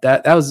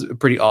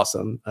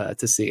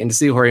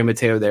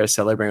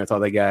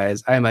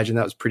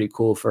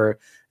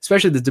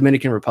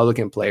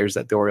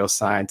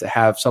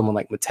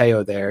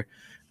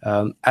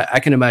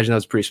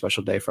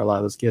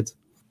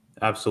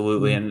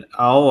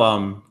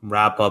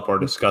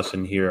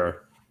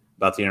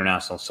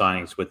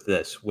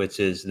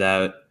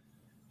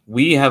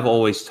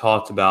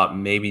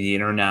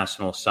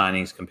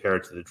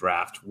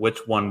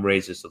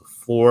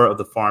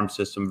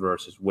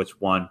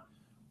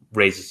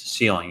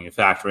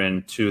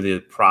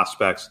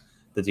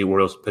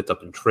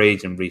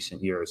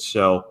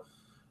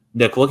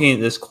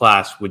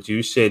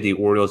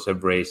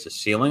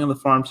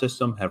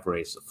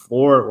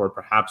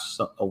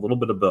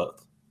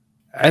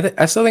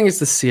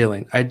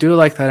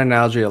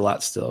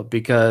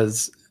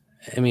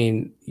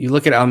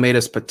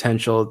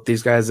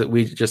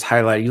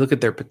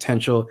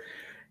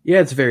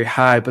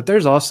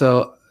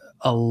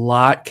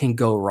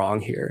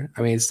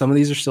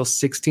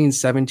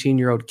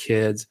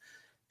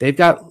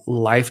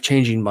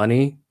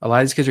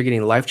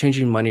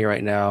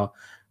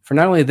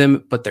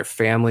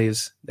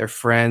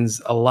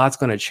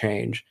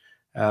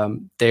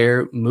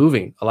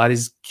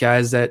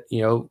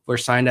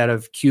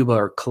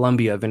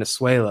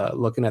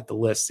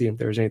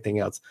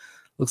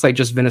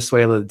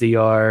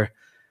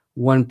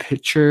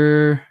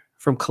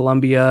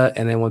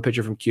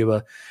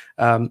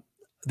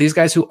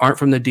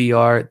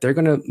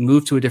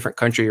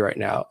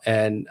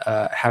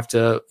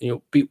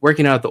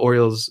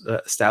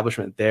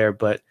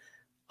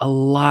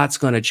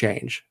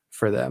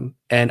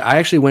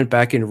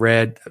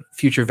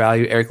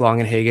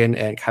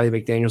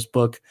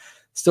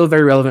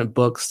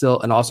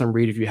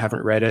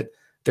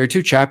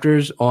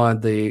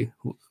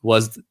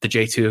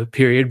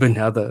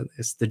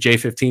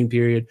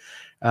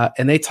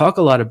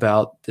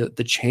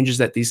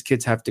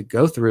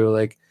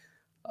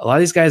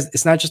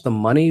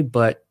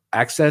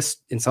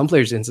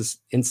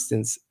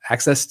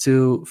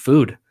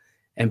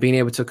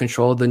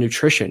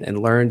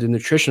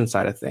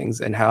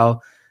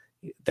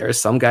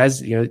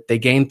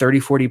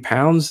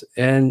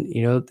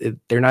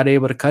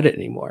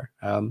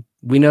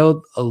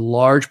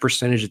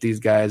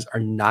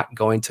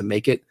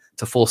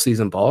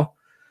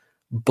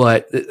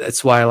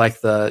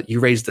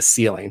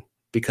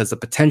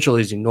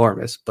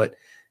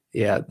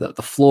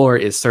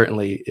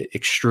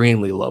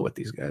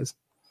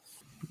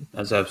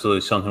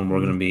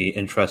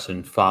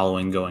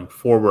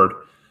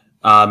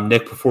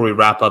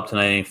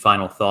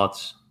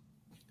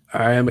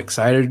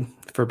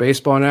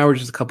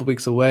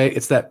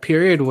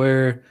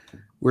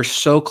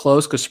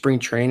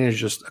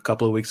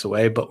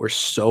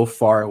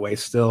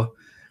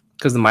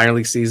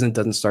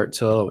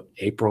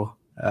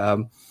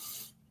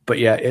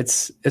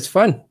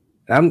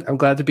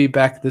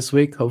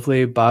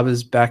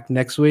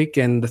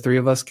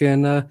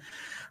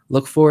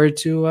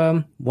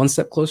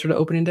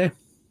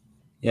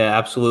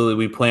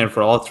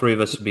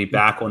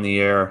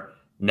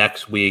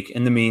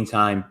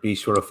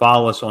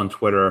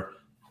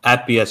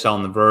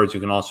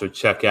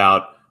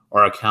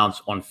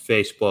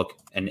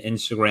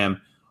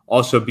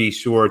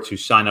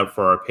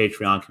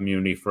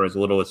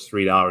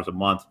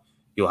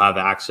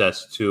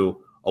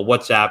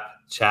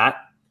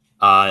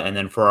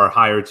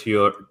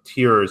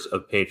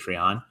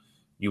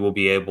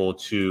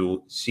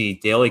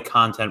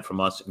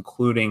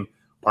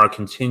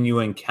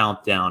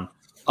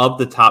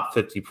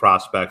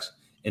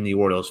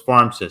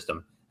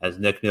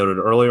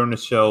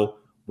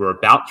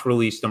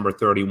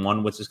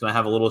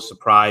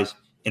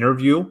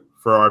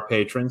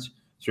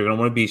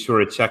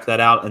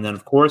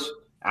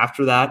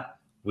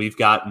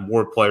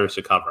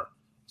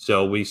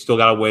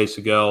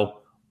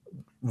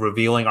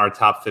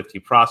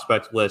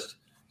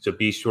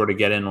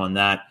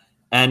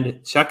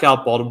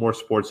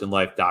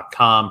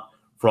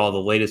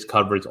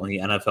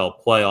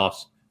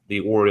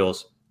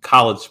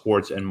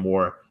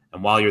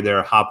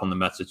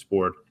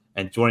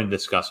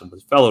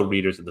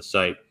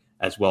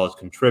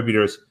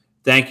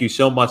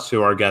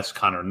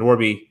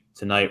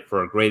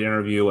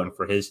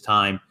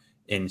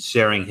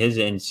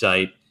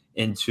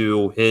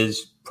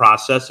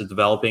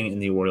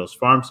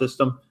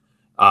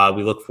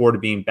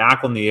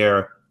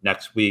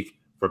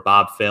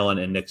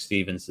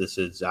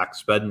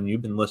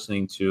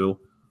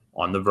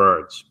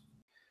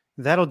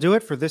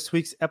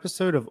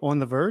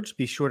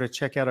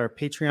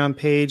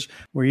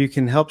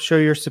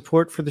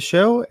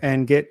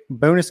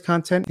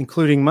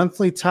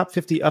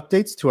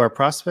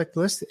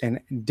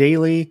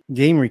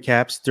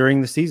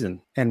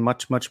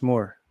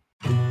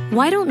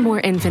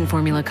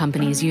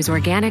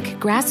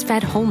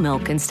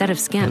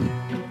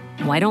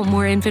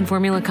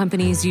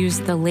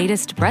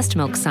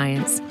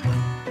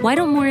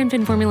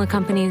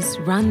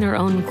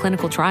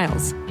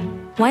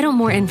 Why don't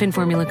more infant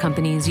formula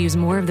companies use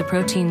more of the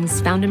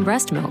proteins found in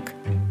breast milk?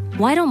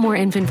 Why don't more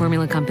infant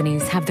formula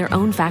companies have their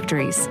own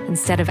factories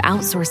instead of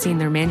outsourcing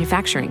their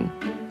manufacturing?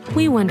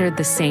 We wondered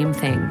the same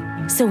thing.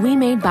 So we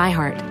made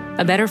ByHeart,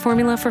 a better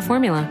formula for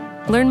formula.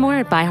 Learn more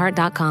at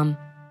byheart.com.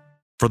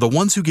 For the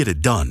ones who get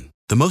it done,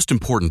 the most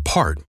important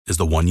part is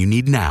the one you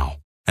need now.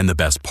 And the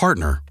best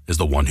partner is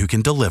the one who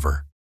can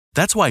deliver.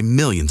 That's why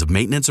millions of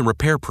maintenance and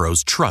repair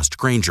pros trust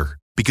Grainger,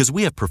 because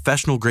we have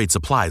professional-grade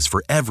supplies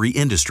for every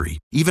industry,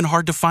 even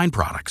hard-to-find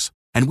products.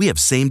 And we have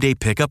same-day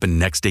pickup and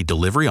next-day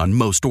delivery on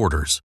most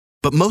orders.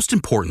 But most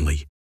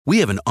importantly, we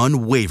have an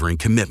unwavering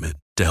commitment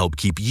to help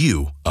keep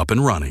you up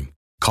and running.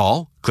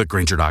 Call, click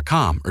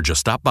Grainger.com, or just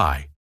stop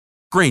by.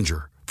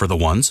 Grainger, for the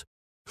ones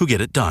who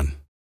get it done.